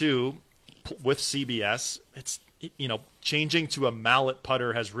said too, with CBS, it's, changing to a mallet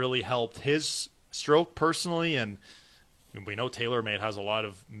putter has really helped his stroke personally. And we know TaylorMade has a lot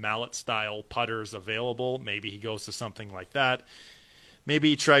of mallet-style putters available. Maybe he goes to something like that. Maybe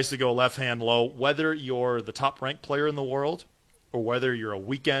he tries to go left-hand low. Whether you're the top-ranked player in the world or whether you're a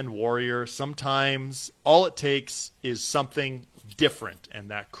weekend warrior, sometimes all it takes is something different,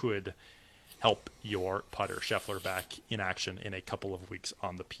 and that could help your putter. Scheffler back in action in a couple of weeks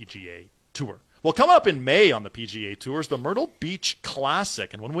on the PGA Tour. Well, coming up in May on the PGA Tour is the Myrtle Beach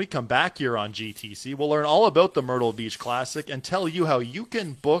Classic. And when we come back here on GTC, we'll learn all about the Myrtle Beach Classic and tell you how you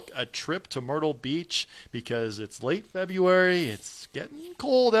can book a trip to Myrtle Beach, because it's late February. It's getting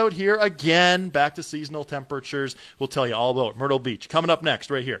cold out here again, back to seasonal temperatures. We'll tell you all about Myrtle Beach coming up next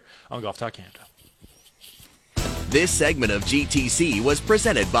right here on Golf Talk Canada. This segment of GTC was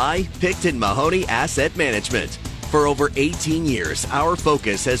presented by Picton Mahoney Asset Management. For over 18 years, our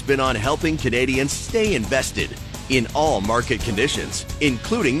focus has been on helping Canadians stay invested in all market conditions,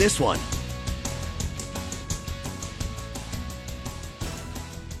 including this one.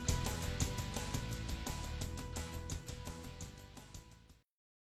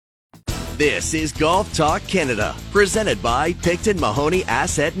 This is Golf Talk Canada, presented by Picton Mahoney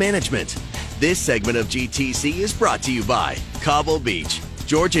Asset Management. This segment of GTC is brought to you by Cobble Beach,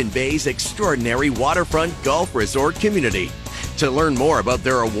 Georgian Bay's extraordinary waterfront golf resort community. To learn more about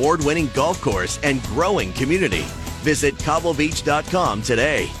their award-winning golf course and growing community, visit cobblebeach.com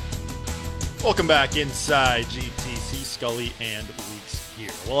today. Welcome back inside GTC. Scully and Weeks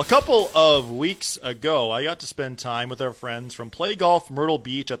here. Well, a couple of weeks ago, I got to spend time with our friends from Play Golf Myrtle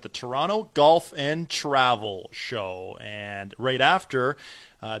Beach at the Toronto Golf and Travel Show. And right after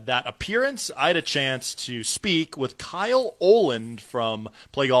that appearance, I had a chance to speak with Kyle Oland from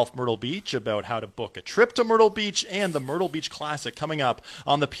Play Golf Myrtle Beach about how to book a trip to Myrtle Beach and the Myrtle Beach Classic coming up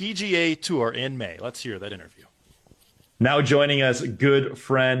on the PGA Tour in May. Let's hear that interview. Now joining us, good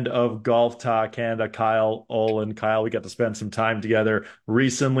friend of Golf Talk Canada, Kyle Oland. Kyle, we got to spend some time together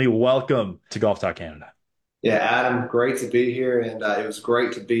recently. Welcome to Golf Talk Canada. Yeah, Adam, great to be here. And it was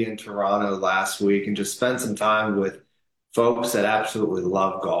great to be in Toronto last week and just spend some time with folks that absolutely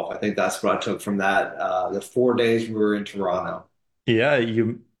love golf. I think that's what I took from that, the 4 days we were in Toronto. Yeah,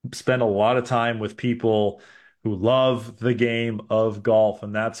 you spent a lot of time with people who love the game of golf,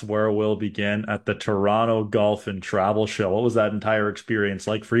 and that's where we'll begin at the Toronto Golf and Travel Show. What was that entire experience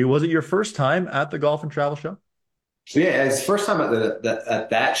like for you? Was it your first time at the Golf and Travel Show? Yeah, it's the first time at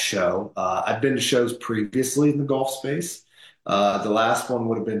that show. I've been to shows previously in the golf space. The last one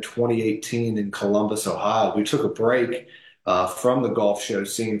would have been 2018 in Columbus, Ohio. We took a break from the golf show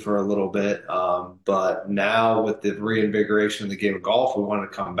scene for a little bit, but now with the reinvigoration of the game of golf, we wanted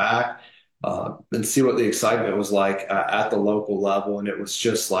to come back and see what the excitement was like at the local level. And it was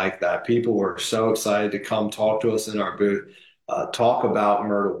just like that. People were so excited to come talk to us in our booth, talk about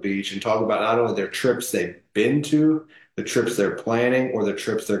Myrtle Beach and talk about not only their trips they've been to, the trips they're planning, or the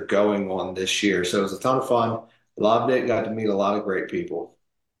trips they're going on this year. So it was a ton of fun. Loved it. Got to meet a lot of great people.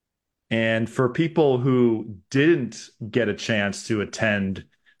 And for people who didn't get a chance to attend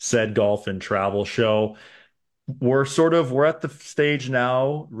said Golf and Travel Show, we're at the stage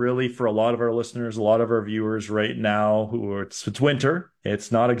now, really, for a lot of our listeners, a lot of our viewers right now, it's winter.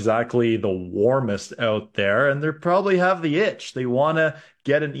 It's not exactly the warmest out there, and they probably have the itch. They want to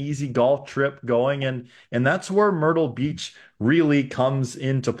get an easy golf trip going, and that's where Myrtle Beach really comes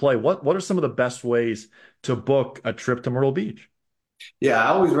into play. What are some of the best ways to book a trip to Myrtle Beach? Yeah, I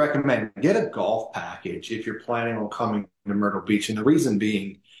always recommend get a golf package if you're planning on coming to Myrtle Beach. And the reason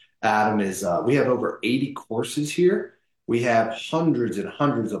being, Adam, is we have over 80 courses here. We have hundreds and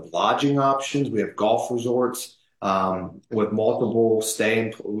hundreds of lodging options. We have golf resorts with multiple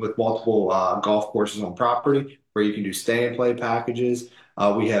golf courses on property where you can do stay and play packages.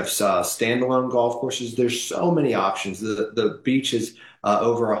 We have standalone golf courses. There's so many options. The beach is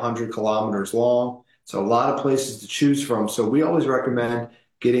over 100 kilometers long, so a lot of places to choose from. So we always recommend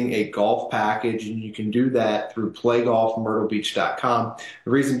getting a golf package, and you can do that through playgolfmyrtlebeach.com.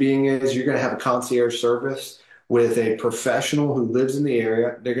 The reason being is you're going to have a concierge service with a professional who lives in the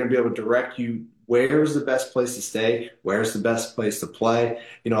area. They're going to be able to direct you where's the best place to stay, where's the best place to play.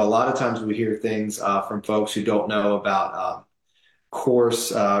 You know, a lot of times we hear things from folks who don't know about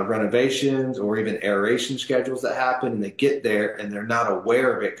course renovations or even aeration schedules that happen, and they get there and they're not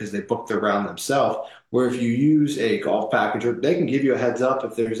aware of it because they booked their round themselves. Where if you use a golf packager, they can give you a heads up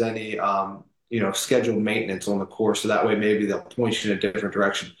if there's any scheduled maintenance on the course, so that way maybe they'll point you in a different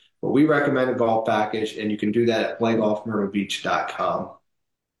direction. But we recommend a golf package, and you can do that at playgolfmyrtlebeach.com.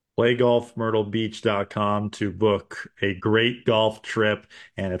 playgolfmyrtlebeach.com to book a great golf trip,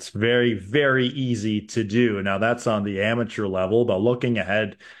 and it's very, very easy to do. Now, that's on the amateur level, but looking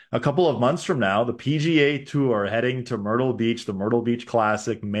ahead a couple of months from now, the PGA Tour heading to Myrtle Beach, the Myrtle Beach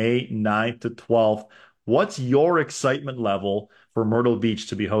Classic, May 9th to 12th. What's your excitement level for Myrtle Beach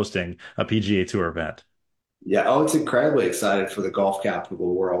to be hosting a PGA Tour event? Yeah, it's incredibly excited for the golf capital of the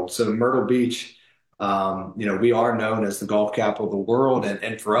world. So Myrtle Beach, we are known as the golf capital of the world,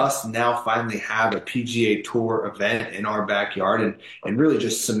 and for us now finally have a PGA Tour event in our backyard and really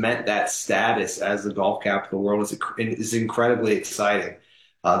just cement that status as the golf capital of the world is incredibly exciting.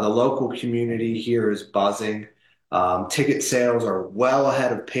 The local community here is buzzing. Ticket sales are well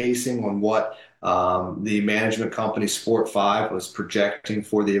ahead of pacing on what the management company Sport 5 was projecting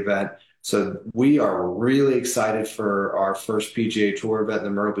for the event. So we are really excited for our first PGA Tour event, the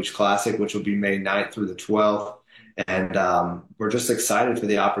Myrtle Beach Classic, which will be May 9th through the 12th. And we're just excited for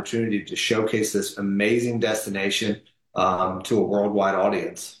the opportunity to showcase this amazing destination to a worldwide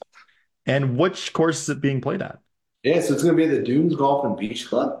audience. And which course is it being played at? Yeah, so it's going to be the Dunes Golf and Beach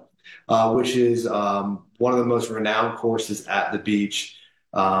Club, which is one of the most renowned courses at the beach,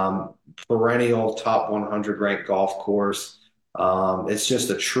 perennial top 100 ranked golf course. It's just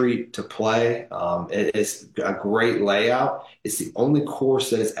a treat to play. It is a great layout. It's the only course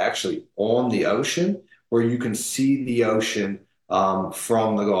that is actually on the ocean where you can see the ocean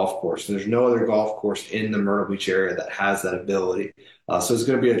from the golf course. There's no other golf course in the Myrtle Beach area that has that ability. So it's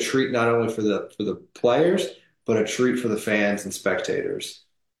going to be a treat not only for the players, but a treat for the fans and spectators.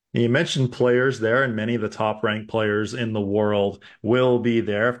 You mentioned players there, and many of the top ranked players in the world will be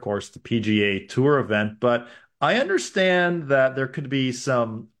there. Of course, the PGA Tour event, but I understand that there could be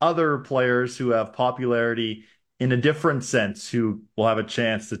some other players who have popularity in a different sense who will have a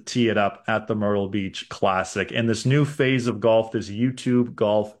chance to tee it up at the Myrtle Beach Classic in this new phase of golf, this YouTube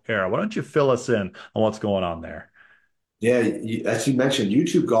golf era. Why don't you fill us in on what's going on there? Yeah, as you mentioned,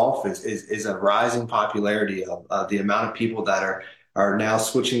 YouTube golf is a rising popularity of the amount of people that are now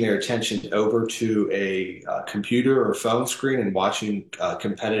switching their attention over to a computer or phone screen and watching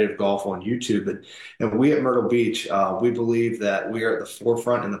competitive golf on YouTube. And we at Myrtle Beach, we believe that we are at the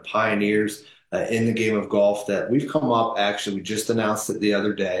forefront and the pioneers in the game of golf. That we've come up, actually, we just announced it the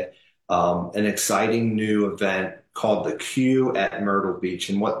other day, an exciting new event called the Q at Myrtle Beach.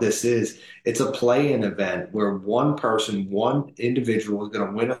 And what this is, it's a play-in event where one person, one individual is going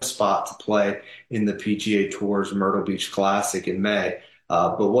to win a spot to play in the PGA Tour's Myrtle Beach Classic in May.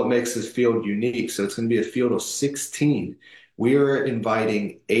 But what makes this field unique, so it's going to be a field of 16. We are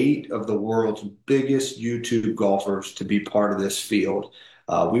inviting 8 of the world's biggest YouTube golfers to be part of this field.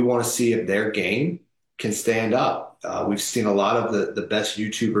 We want to see if their game can stand up. We've seen a lot of the best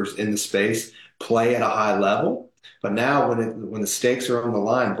YouTubers in the space play at a high level. But now when the stakes are on the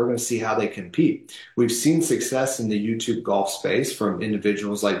line, we're going to see how they compete. We've seen success in the YouTube golf space from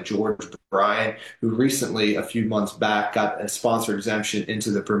individuals like George Bryan, who recently, a few months back, got a sponsor exemption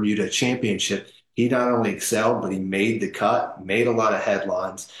into the Bermuda Championship. He not only excelled, but he made the cut, made a lot of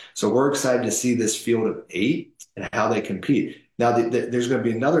headlines. So we're excited to see this field of 8 and how they compete. Now, there's going to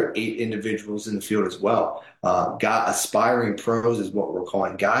be another 8 individuals in the field as well. Aspiring pros is what we're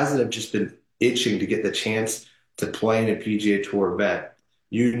calling, guys that have just been itching to get the chance to play in a PGA Tour event.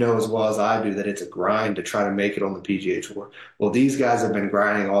 You know as well as I do that it's a grind to try to make it on the PGA Tour. Well, these guys have been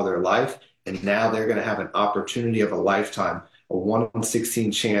grinding all their life, and now they're going to have an opportunity of a lifetime, a 1 in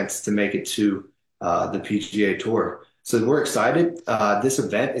 16 chance to make it to the PGA Tour. So we're excited. This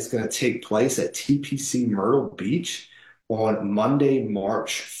event is going to take place at TPC Myrtle Beach on Monday,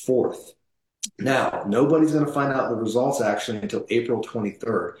 March 4th. Now, nobody's going to find out the results actually until April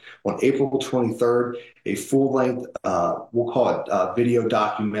 23rd. On April 23rd, a full-length, we'll call it video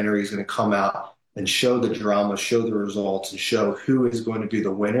documentary, is going to come out and show the drama, show the results, and show who is going to be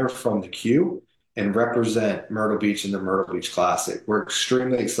the winner from the queue and represent Myrtle Beach in the Myrtle Beach Classic. We're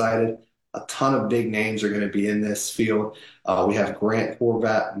extremely excited. A ton of big names are going to be in this field. We have Grant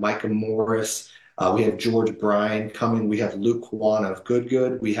Horvat, Micah Morris. We have George Bryan coming. We have Luke Kwan of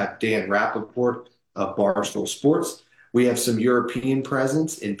Good. We have Dan Rappaport of Barstool Sports. We have some European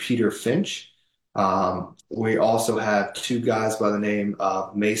presence in Peter Finch. We also have 2 guys by the name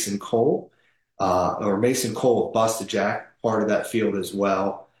of Mason Cole of Busted Jack, part of that field as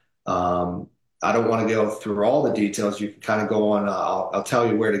well. I don't want to go through all the details. You can kind of go on. I'll tell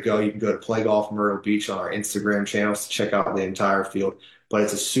you where to go. You can go to Play Golf Myrtle Beach on our Instagram channels to check out the entire field. But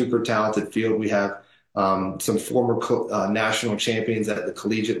it's a super talented field. We have some former national champions at the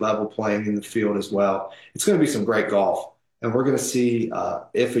collegiate level playing in the field as well. It's going to be some great golf, and we're going to see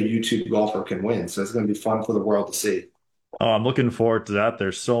if a YouTube golfer can win. So it's going to be fun for the world to see. Oh, I'm looking forward to that.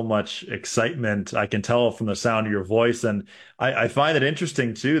 There's so much excitement. I can tell from the sound of your voice. And I find it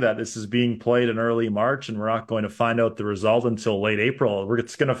interesting, too, that this is being played in early March and we're not going to find out the result until late April.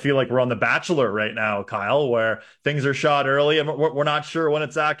 It's going to feel like we're on The Bachelor right now, Kyle, where things are shot early and we're not sure when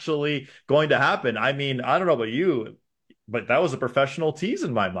it's actually going to happen. I mean, I don't know about you, but that was a professional tease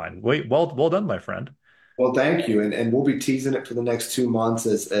in my mind. Wait, well done, my friend. Well, thank you. And we'll be teasing it for the next 2 months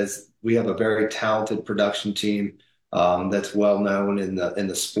as we have a very talented production team that's well known in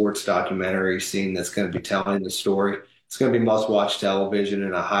the sports documentary scene that's going to be telling the story. It's going to be must-watch television,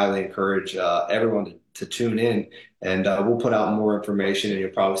 and I highly encourage everyone to tune in. And we'll put out more information, and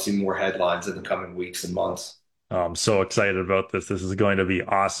you'll probably see more headlines in the coming weeks and months. Oh, I'm so excited about this. This is going to be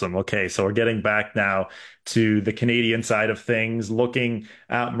awesome. Okay, so we're getting back now to the Canadian side of things, looking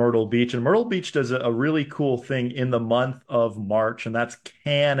at Myrtle Beach. And Myrtle Beach does a really cool thing in the month of March, and that's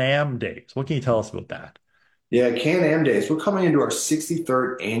Can-Am Days. What can you tell us about that? Yeah, Can-Am Days. We're coming into our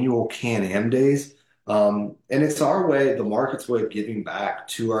 63rd annual Can-Am Days. And it's our way, the market's way of giving back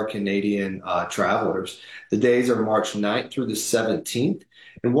to our Canadian travelers. The days are March 9th through the 17th.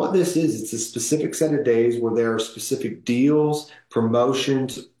 And what this is, it's a specific set of days where there are specific deals,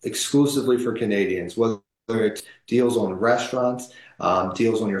 promotions exclusively for Canadians, whether it's deals on restaurants,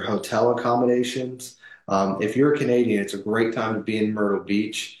 deals on your hotel accommodations. If you're a Canadian, it's a great time to be in Myrtle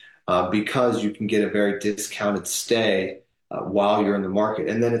Beach. Because you can get a very discounted stay while you're in the market.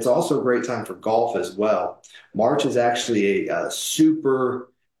 And then it's also a great time for golf as well. March is actually a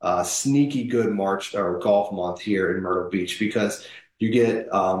super sneaky good March or golf month here in Myrtle Beach because You get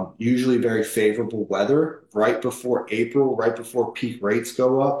usually very favorable weather right before April, right before peak rates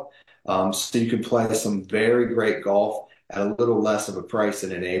go up. So you can play some very great golf at a little less of a price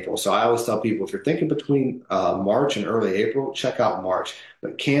than in April. So I always tell people, if you're thinking between March and early April, check out March.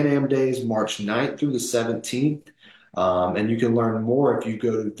 But Can-Am Days, March 9th through the 17th. And you can learn more if you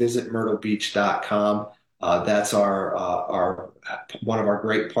go to visitmyrtlebeach.com. That's our one of our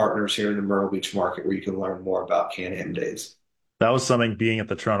great partners here in the Myrtle Beach market, where you can learn more about Can-Am Days. That was something, being at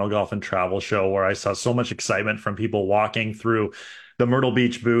the Toronto Golf and Travel Show, where I saw so much excitement from people walking through the Myrtle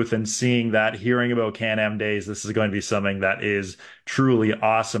Beach booth and seeing that, hearing about Can-Am Days. This is going to be something that is truly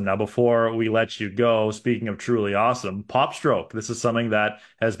awesome. Now, before we let you go, speaking of truly awesome, Pop Stroke. This is something that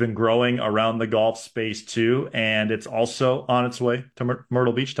has been growing around the golf space too, and it's also on its way to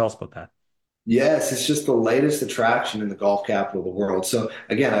Myrtle Beach. Tell us about that. Yes, it's just the latest attraction in the golf capital of the world. So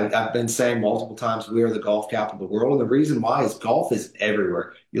again, I've been saying multiple times, we are the golf capital of the world. And the reason why is golf is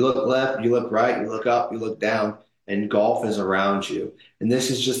everywhere. You look left, you look right, you look up, you look down, and golf is around you. And this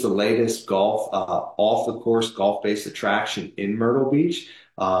is just the latest golf, off the course golf-based attraction in Myrtle Beach.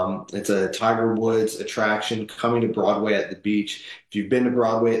 It's a Tiger Woods attraction coming to Broadway at the beach. If you've been to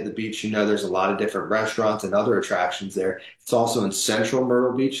Broadway at the beach, you know there's a lot of different restaurants and other attractions there. It's also in central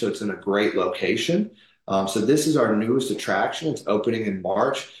Myrtle Beach, so it's in a great location. So this is our newest attraction. It's opening in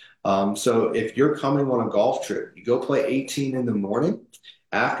March. So if you're coming on a golf trip, you go play 18 in the morning,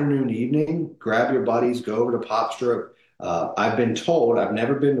 afternoon, evening, grab your buddies, go over to Pop Stroke. I've been told, I've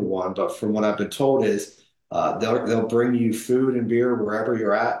never been to one, but from what I've been told is, they'll bring you food and beer wherever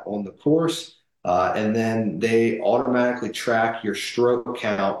you're at on the course, and then they automatically track your stroke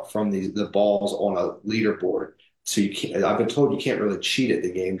count from the balls on a leaderboard. So you can't, I've been told you can't really cheat at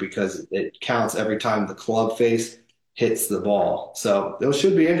the game because it counts every time the club face hits the ball. So those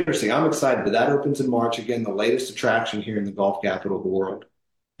should be interesting. I'm excited. But that opens in March. Again, the latest attraction here in the golf capital of the world.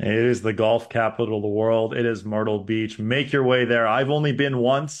 It is the golf capital of the world. It is Myrtle Beach. Make your way there. I've only been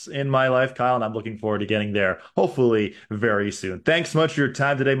once in my life, Kyle, and I'm looking forward to getting there, hopefully very soon. Thanks so much for your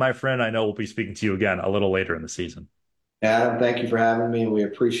time today, my friend. I know we'll be speaking to you again a little later in the season. Adam, thank you for having me. We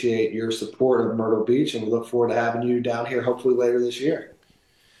appreciate your support of Myrtle Beach, and we look forward to having you down here hopefully later this year.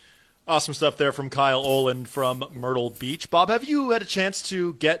 Awesome stuff there from Kyle Oland from Myrtle Beach. Bob, have you had a chance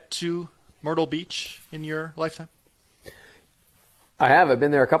to get to Myrtle Beach in your lifetime? I have. I've been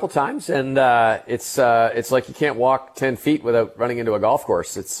there a couple times, and it's like you can't walk 10 feet without running into a golf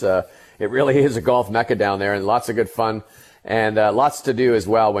course. It really is a golf mecca down there, and lots of good fun, and lots to do as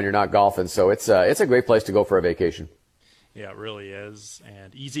well when you're not golfing. So it's a great place to go for a vacation. Yeah, it really is,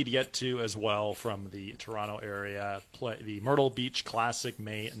 and easy to get to as well from the Toronto area. Play the Myrtle Beach Classic,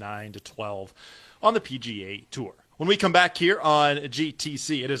 May 9 to 12 on the PGA Tour. When we come back here on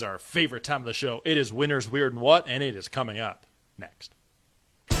GTC, it is our favorite time of the show. It is Winners, Weird, and What, and it is coming up next.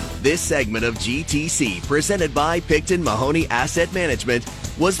 This segment of GTC, presented by Picton Mahoney Asset Management,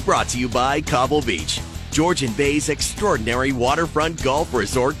 was brought to you by Cobble Beach, Georgian Bay's extraordinary waterfront golf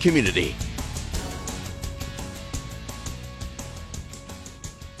resort community.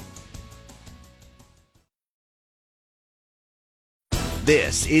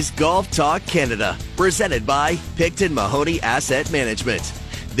 This is Golf Talk Canada, presented by Picton Mahoney Asset Management.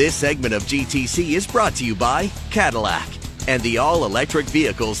 This segment of GTC is brought to you by Cadillac and the all-electric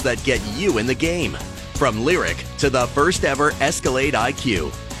vehicles that get you in the game. From Lyric to the first ever Escalade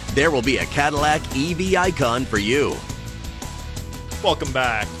IQ, there will be a Cadillac EV icon for you. Welcome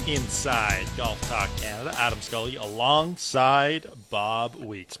back inside Golf Talk Canada. Adam Scully alongside Bob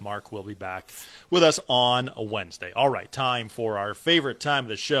Weeks. Mark will be back with us on a Wednesday. All right, time for our favorite time of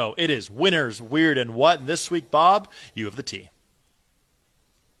the show. It is Winners, Weird, and What? And this week, Bob, you have the tee.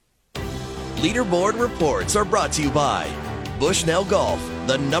 Leaderboard reports are brought to you by Bushnell Golf,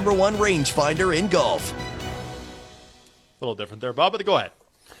 the #1 rangefinder in golf. A little different there, Bob, but go ahead.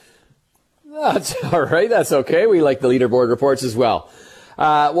 That's all right. That's okay. We like the leaderboard reports as well.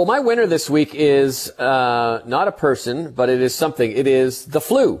 Well, my winner this week is not a person, but it is something. It is the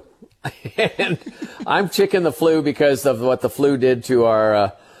flu. And I'm chicking the flu because of what the flu did to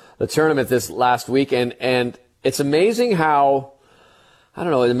our the tournament this last week. And it's amazing how, I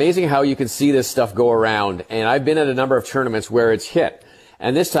don't know, it's amazing how you can see this stuff go around. And I've been at a number of tournaments where it's hit.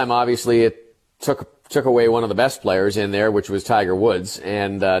 And this time, obviously, it took away one of the best players in there, which was Tiger Woods,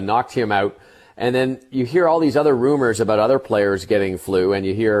 and knocked him out. And then you hear all these other rumors about other players getting flu, and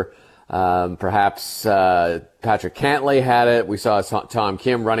you hear perhaps Patrick Cantlay had it. We saw Tom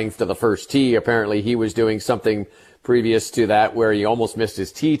Kim running to the first tee. Apparently he was doing something previous to that where he almost missed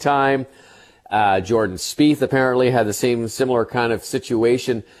his tee time. Jordan Spieth apparently had the similar kind of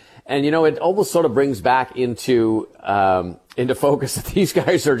situation. And, it almost sort of brings back into focus that these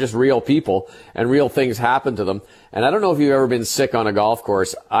guys are just real people and real things happen to them. And I don't know if you've ever been sick on a golf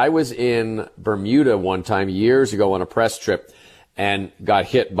course. I was in Bermuda one time years ago on a press trip and got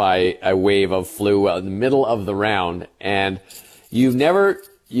hit by a wave of flu in the middle of the round. And you never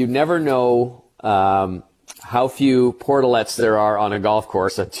know how few portalets there are on a golf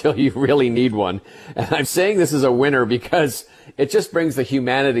course until you really need one. And I'm saying this is a winner because it just brings the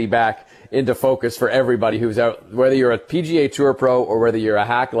humanity back into focus for everybody who's out, whether you're a PGA Tour pro or whether you're a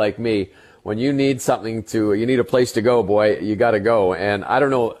hack like me. When you need you need a place to go, boy, you got to go. And I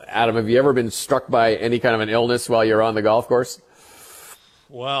don't know, Adam, have you ever been struck by any kind of an illness while you're on the golf course?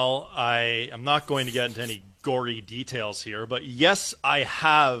 Well, I am not going to get into any gory details here, but yes, I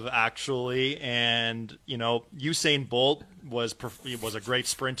have actually. And Usain Bolt was a great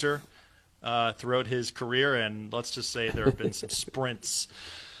sprinter throughout his career, and let's just say there have been some sprints,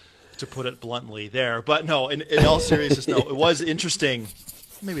 to put it bluntly, there. But no, in all seriousness, no, it was interesting.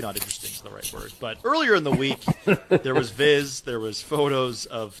 Maybe not interesting is the right word, but earlier in the week there was photos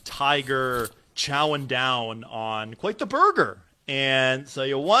of Tiger chowing down on quite the burger. And so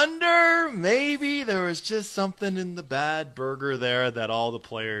you wonder, maybe there was just something in the bad burger there that all the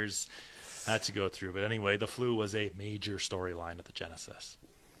players had to go through. But anyway, the flu was a major storyline at the Genesis.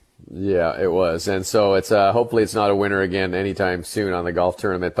 Yeah, it was. And so it's hopefully it's not a winner again anytime soon on the golf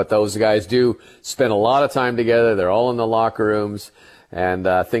tournament. But those guys do spend a lot of time together. They're all in the locker rooms, and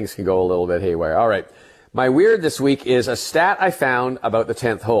things can go a little bit haywire. All right. My weird this week is a stat I found about the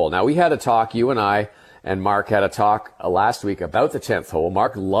 10th hole. Now, we had a talk, you and I, and Mark had a talk last week about the 10th hole.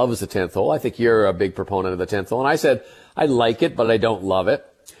 Mark loves the 10th hole. I think you're a big proponent of the 10th hole. And I said, I like it, but I don't love it.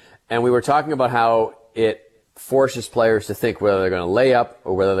 And we were talking about how it forces players to think whether they're going to lay up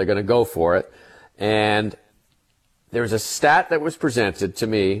or whether they're going to go for it. And there was a stat that was presented to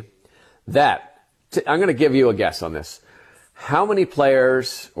me that, I'm going to give you a guess on this. How many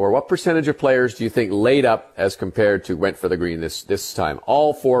players, or what percentage of players do you think laid up as compared to went for the green this time?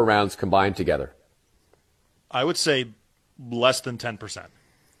 All 4 rounds combined together. I would say less than 10%.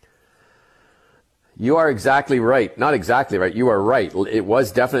 You are exactly right. Not exactly right. You are right. It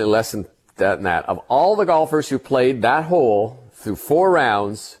was definitely less than that. Of all the golfers who played that hole through 4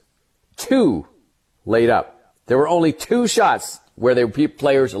 rounds, 2 laid up. There were only 2 shots where the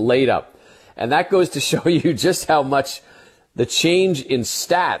players laid up. And that goes to show you just how much the change in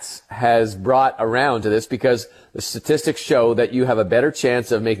stats has brought around to this, because the statistics show that you have a better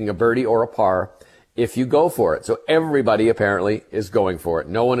chance of making a birdie or a par if you go for it. So everybody apparently is going for it.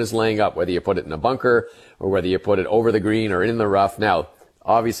 No one is laying up, whether you put it in a bunker or whether you put it over the green or in the rough. Now,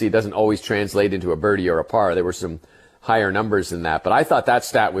 obviously it doesn't always translate into a birdie or a par. There were some higher numbers than that, but I thought that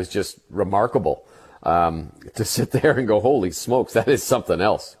stat was just remarkable, to sit there and go, holy smokes, that is something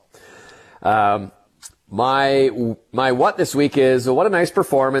else. My what this week is, what a nice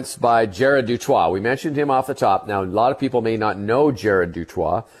performance by Jared Dutois. We mentioned him off the top. Now, a lot of people may not know Jared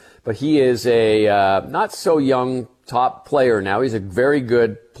Dutois, but he is a not so young top player now. He's a very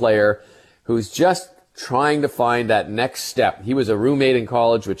good player who's just trying to find that next step. He was a roommate in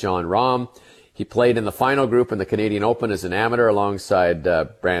college with Jon Rahm. He played in the final group in the Canadian Open as an amateur alongside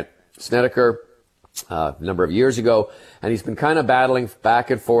Brandt Snedeker a number of years ago, and he's been kind of battling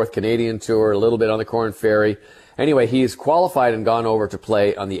back and forth Canadian Tour, a little bit on the Corn Ferry. Anyway, he's qualified and gone over to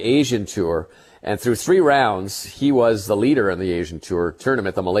play on the Asian Tour, and through 3 rounds, he was the leader in the Asian Tour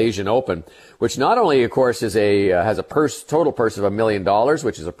tournament, the Malaysian Open, which not only, of course, is has a total purse of $1 million,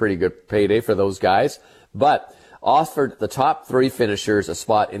 which is a pretty good payday for those guys, but offered the top 3 finishers a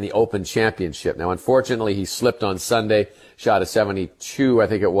spot in the Open Championship. Now, unfortunately, he slipped on Sunday, shot a 72, I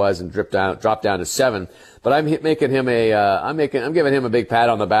think it was, and dropped down to 7. But I'm giving him a big pat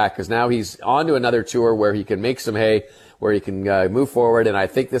on the back, because now he's on to another tour where he can make some hay, where he can move forward. And I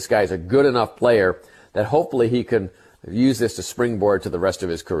think this guy's a good enough player that hopefully he can use this to springboard to the rest of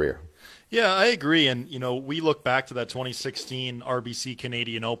his career. Yeah, I agree. And, we look back to that 2016 RBC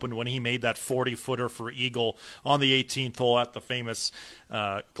Canadian Open when he made that 40-footer for eagle on the 18th hole at the famous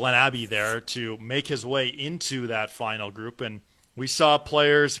Glen Abbey there to make his way into that final group. And we saw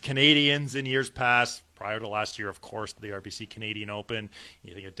players, Canadians in years past, prior to last year, of course, the RBC Canadian Open.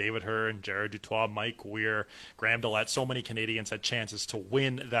 You think of David Hearn, Jared Dutois, Mike Weir, Graham Dillette. So many Canadians had chances to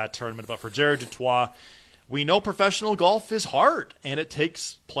win that tournament. But for Jared Dutois, we know professional golf is hard, and it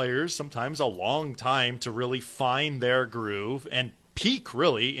takes players sometimes a long time to really find their groove and peak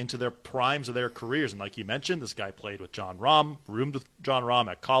really into their primes of their careers. And like you mentioned, this guy played with Jon Rahm, roomed with Jon Rahm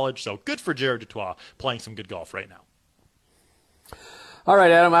at college. So good for Jared Dutois playing some good golf right now. All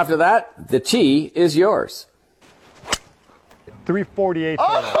right, Adam, after that, the tee is yours. 348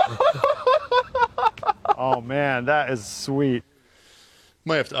 total. Oh, man, that is sweet.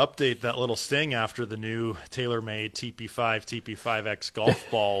 Might have to update that little sting after the new TaylorMade TP5X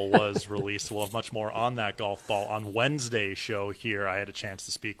golf ball was released. We'll have much more on that golf ball on Wednesday's show here. I had a chance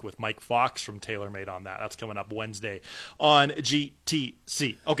to speak with Mike Fox from TaylorMade on that. That's coming up Wednesday on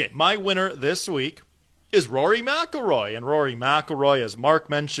GTC. Okay, my winner this week is Rory McIlroy. And Rory McIlroy, as Mark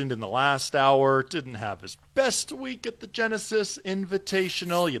mentioned in the last hour, didn't have his best week at the Genesis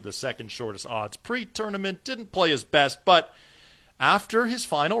Invitational. He had the second shortest odds pre-tournament, didn't play his best, but after his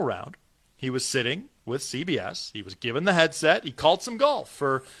final round, he was sitting with CBS. He was given the headset. He called some golf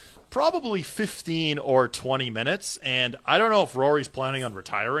for probably 15 or 20 minutes. And I don't know if Rory's planning on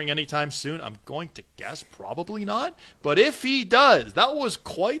retiring anytime soon. I'm going to guess probably not. But if he does, that was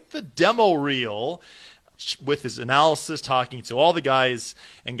quite the demo reel with his analysis, talking to all the guys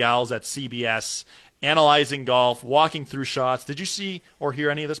and gals at CBS, analyzing golf, walking through shots. Did you see or hear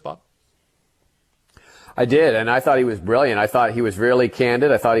any of this, Bob? I did, and I thought he was brilliant. I thought he was really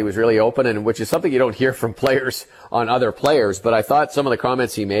candid. I thought he was really open, and which is something you don't hear from players on other players. But I thought some of the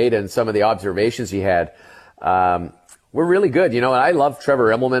comments he made and some of the observations he had were really good. You know, and I love Trevor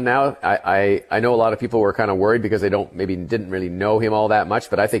Immelman now. I know a lot of people were kind of worried because they didn't really know him all that much,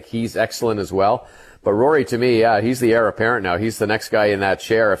 but I think he's excellent as well. But Rory, to me, yeah, he's the heir apparent now. He's the next guy in that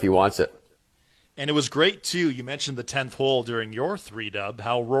chair if he wants it. And it was great, too. You mentioned the 10th hole during your 3-dub,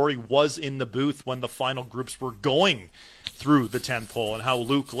 how Rory was in the booth when the final groups were going through the 10th hole, and how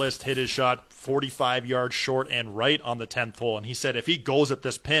Luke List hit his shot 45 yards short and right on the 10th hole. And he said if he goes at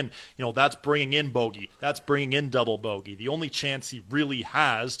this pin, you know, that's bringing in bogey. That's bringing in double bogey. The only chance he really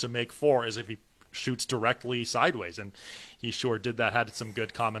has to make 4 is if he shoots directly sideways. And he sure did that. Had some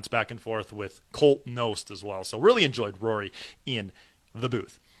good comments back and forth with Colt Knost as well. So really enjoyed Rory in the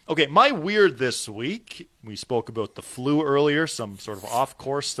booth. Okay, my weird this week, we spoke about the flu earlier, some sort of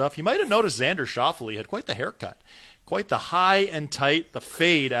off-course stuff. You might have noticed Xander Schauffele had quite the haircut, quite the high and tight, the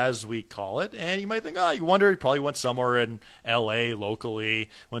fade as we call it. And you might think, you wonder, he probably went somewhere in L.A. locally,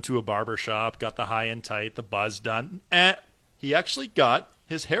 went to a barber shop, got the high and tight, the buzz done. And he actually got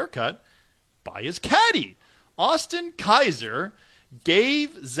his haircut by his caddy. Austin Kaiser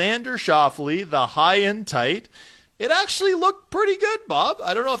gave Xander Schauffele the high and tight. It actually looked pretty good, Bob.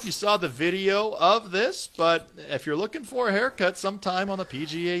 I don't know if you saw the video of this, but if you're looking for a haircut sometime on the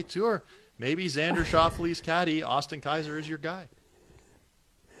PGA Tour, maybe Xander Schauffele's caddy, Austin Kaiser, is your guy.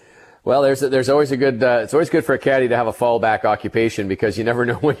 Well, there's always a good. It's always good for a caddy to have a fallback occupation because you never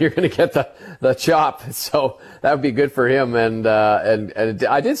know when you're going to get the chop. So that would be good for him. And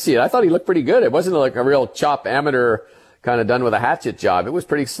I did see it. I thought he looked pretty good. It wasn't like a real chop amateur kind of done with a hatchet job. It was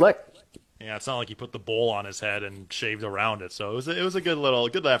pretty slick. Yeah, it's not like he put the bowl on his head and shaved around it. So it was a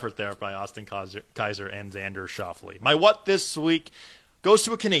good effort there by Austin Kaiser and Xander Schauffele. My what this week goes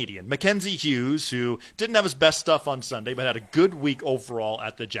to a Canadian, Mackenzie Hughes, who didn't have his best stuff on Sunday, but had a good week overall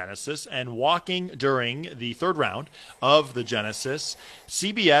at the Genesis. And walking during the third round of the Genesis,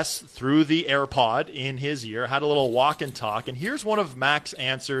 CBS threw the AirPod in his ear, had a little walk and talk. And here's one of Mac's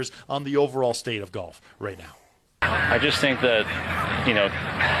answers on the overall state of golf right now. I just think that,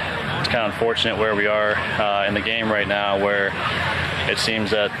 it's kind of unfortunate where we are in the game right now, where it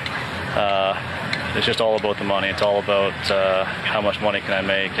seems that it's just all about the money. It's all about how much money can I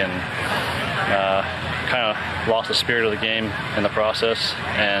make, and kind of lost the spirit of the game in the process.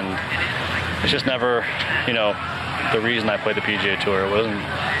 And it's just never, the reason I played the PGA Tour. It wasn't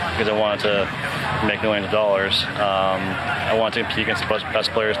because I wanted to make millions of dollars. I wanted to compete against the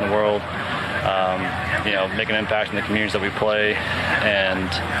best players in the world. Make an impact in the communities that we play, and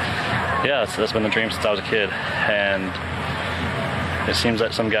that's been the dream since I was a kid. And it seems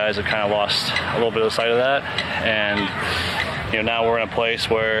that some guys have kind of lost a little bit of sight of that, and now we're in a place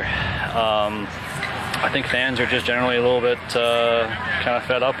where I think fans are just generally a little bit kind of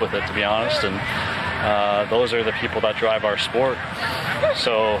fed up with it, to be honest. And those are the people that drive our sport.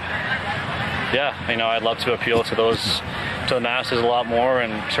 So I'd love to appeal to the masses a lot more,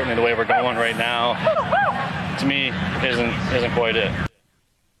 and certainly the way we're going right now, to me, isn't quite it.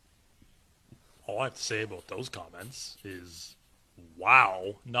 All I have to say about those comments is,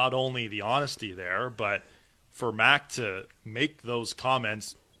 wow, not only the honesty there, but for Mac to make those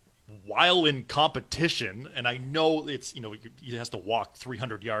comments while in competition, and I know it's, he has to walk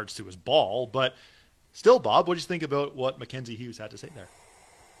 300 yards to his ball, but still, Bob, what did you think about what Mackenzie Hughes had to say there?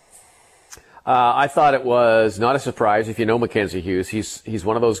 I thought it was not a surprise. If you know Mackenzie Hughes, he's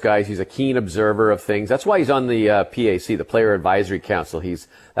one of those guys. He's a keen observer of things. That's why he's on the PAC, the Player Advisory Council.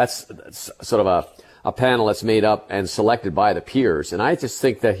 That's sort of a panel that's made up and selected by the peers. And I just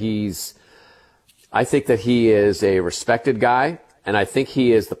think that he's I think that he is a respected guy, and I think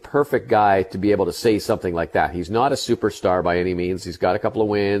he is the perfect guy to be able to say something like that. He's not a superstar by any means. He's got a couple of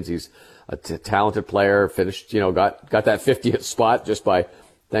wins. He's a talented player, finished, got that 50th spot just by,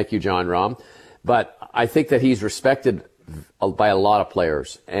 thank you, John Rahm. But I think that he's respected by a lot of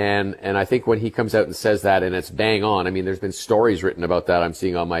players. And I think when he comes out and says that, and it's bang on, I mean, there's been stories written about that I'm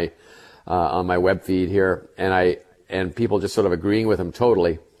seeing on my web feed here, and people just sort of agreeing with him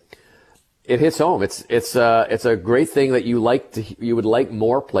totally. It hits home. It's a great thing that you would like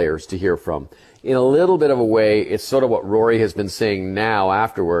more players to hear from. In a little bit of a way, it's sort of what Rory has been saying now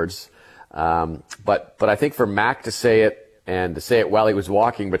afterwards. But I think for Mac to say it, and to say it while he was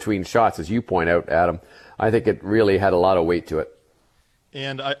walking between shots, as you point out, Adam, I think it really had a lot of weight to it.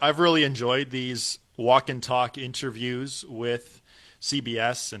 And I've really enjoyed these walk and talk interviews with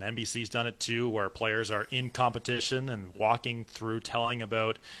CBS, and NBC's done it too, where players are in competition and walking through, telling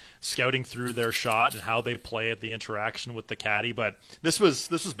about scouting through their shot and how they play it, the interaction with the caddy. But this was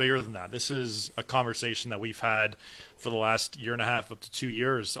bigger than that. This is a conversation that we've had for the last year and a half, up to 2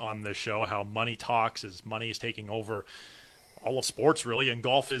 years on this show, how money talks, as money is taking over all of sports, really, and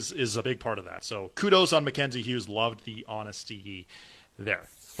golf is a big part of that. So kudos on Mackenzie Hughes. Loved the honesty there.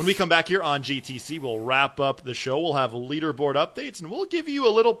 When we come back here on GTC, we'll wrap up the show. We'll have leaderboard updates, and we'll give you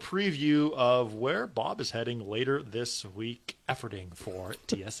a little preview of where Bob is heading later this week, efforting for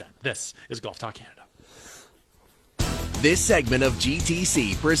TSN. This is Golf Talk Canada. This segment of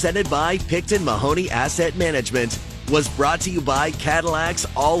GTC, presented by Picton Mahoney Asset Management, was brought to you by Cadillac's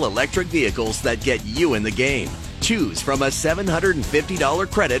all-electric vehicles that get you in the game. Choose from a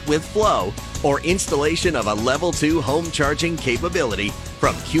 $750 credit with Flow or installation of a Level 2 home charging capability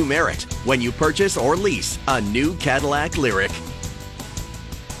from Q-Merit when you purchase or lease a new Cadillac Lyriq.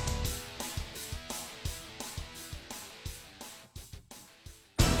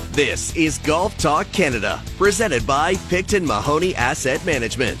 This is Golf Talk Canada, presented by Picton Mahoney Asset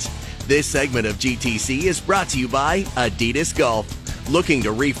Management. This segment of GTC is brought to you by Adidas Golf. Looking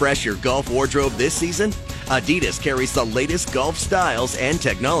to refresh your golf wardrobe this season? Adidas carries the latest golf styles and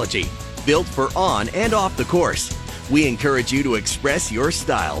technology, built for on and off the course. We encourage you to express your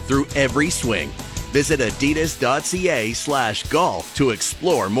style through every swing. Visit adidas.ca/golf to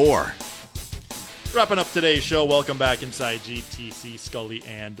explore more. Wrapping up today's show, welcome back inside GTC. Scully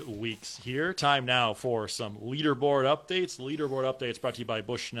and Weeks here. Time now for some leaderboard updates. Leaderboard updates brought to you by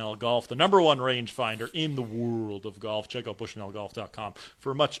Bushnell Golf, the #1 rangefinder in the world of golf. Check out bushnellgolf.com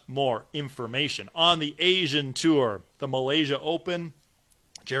for much more information. On the Asian Tour, the Malaysia Open,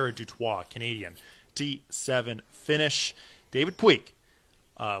 Jared Dutois, Canadian, T7 finish. David Puig,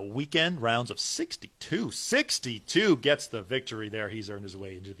 weekend rounds of 62. 62 gets the victory there. He's earned his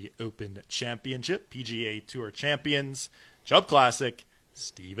way into the Open Championship. PGA Tour Champions, Chubb Classic,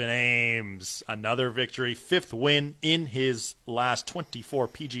 Stephen Ames, another victory, 5th win in his last 24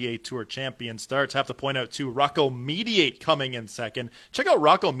 PGA Tour Champion starts. Have to point out, too, Rocco Mediate coming in second. Check out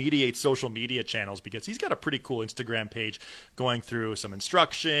Rocco Mediate's social media channels because he's got a pretty cool Instagram page going through some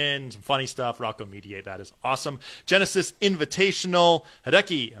instruction, some funny stuff. Rocco Mediate, that is awesome. Genesis Invitational,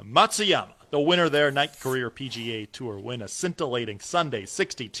 Hideki Matsuyama, the winner there, 9th career PGA Tour win, a scintillating Sunday,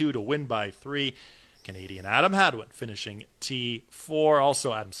 62 to win by 3. Canadian Adam Hadwin finishing T4.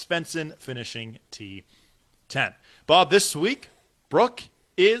 Also Adam Svensson finishing T10. Bob, this week, Brooke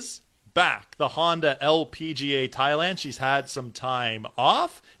is back. The Honda LPGA Thailand. She's had some time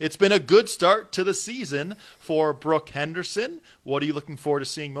off. It's been a good start to the season for Brooke Henderson. What are you looking forward to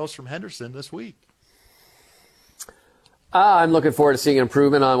seeing most from Henderson this week? I'm looking forward to seeing an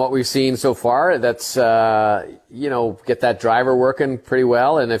improvement on what we've seen so far. That's, get that driver working pretty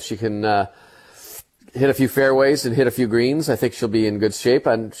well. And if she can hit a few fairways and hit a few greens, I think she'll be in good shape.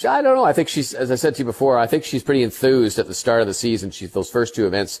 And I don't know. I think she's, as I said to you before, I think she's pretty enthused at the start of the season. Those first 2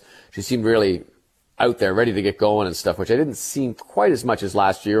 events, she seemed really out there, ready to get going and stuff, which I didn't see quite as much as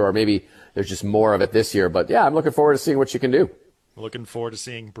last year, or maybe there's just more of it this year. But yeah, I'm looking forward to seeing what she can do. Looking forward to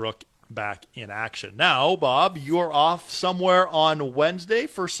seeing Brooke back in action. Now, Bob, you're off somewhere on Wednesday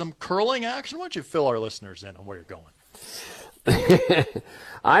for some curling action. Why don't you fill our listeners in on where you're going?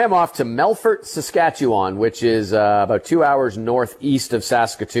 I am off to Melfort, Saskatchewan, which is about 2 hours northeast of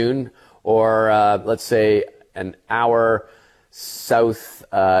Saskatoon, or let's say an hour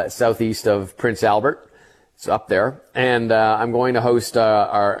southeast of Prince Albert. It's up there. And I'm going to host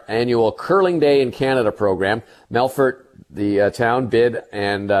our annual Curling Day in Canada program. Melfort, the town, bid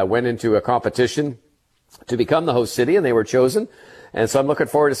and went into a competition to become the host city, and they were chosen. And so I'm looking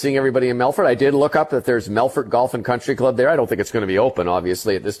forward to seeing everybody in Melfort. I did look up that there's Melfort Golf and Country Club there. I don't think it's going to be open,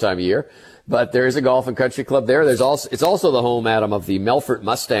 obviously, at this time of year. But there is a golf and country club there. It's also the home, Adam, of the Melfort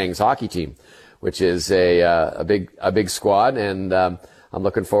Mustangs hockey team, which is a big squad, and I'm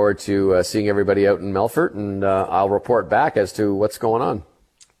looking forward to seeing everybody out in Melfort, and I'll report back as to what's going on.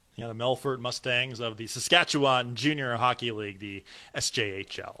 Yeah, the Melfort Mustangs of the Saskatchewan Junior Hockey League, the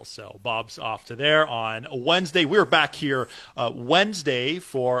SJHL. So Bob's off to there on Wednesday. We're back here Wednesday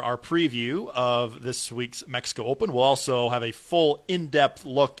for our preview of this week's Mexico Open. We'll also have a full in-depth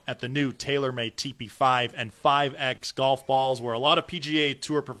look at the new TaylorMade TP5 and 5X golf balls, where a lot of PGA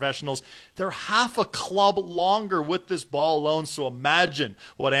Tour professionals, they're half a club longer with this ball alone. So imagine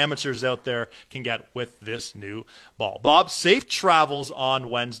what amateurs out there can get with this new ball. Bob, safe travels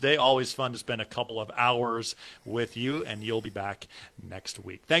on Wednesday. Always fun to spend a couple of hours with you, and you'll be back next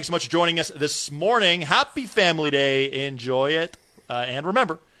week. Thanks so much for joining us this morning. Happy Family Day. Enjoy it. And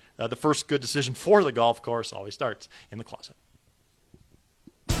remember, the first good decision for the golf course always starts in the closet.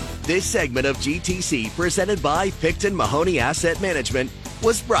 This segment of GTC, presented by Picton Mahoney Asset Management,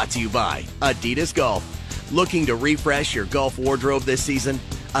 was brought to you by Adidas Golf. Looking to refresh your golf wardrobe this season?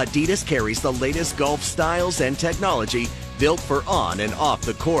 Adidas carries the latest golf styles and technology built for on and off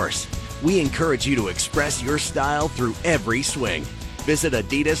the course. We encourage you to express your style through every swing. Visit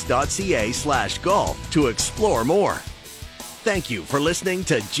adidas.ca/golf to explore more. Thank you for listening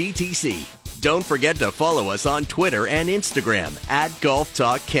to GTC. Don't forget to follow us on Twitter and Instagram @Golf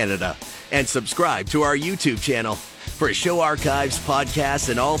Talk Canada, and subscribe to our YouTube channel. For show archives, podcasts,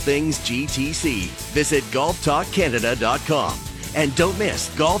 and all things GTC, visit golftalkcanada.com. And don't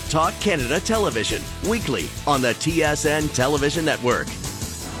miss Golf Talk Canada Television, weekly on the TSN Television Network.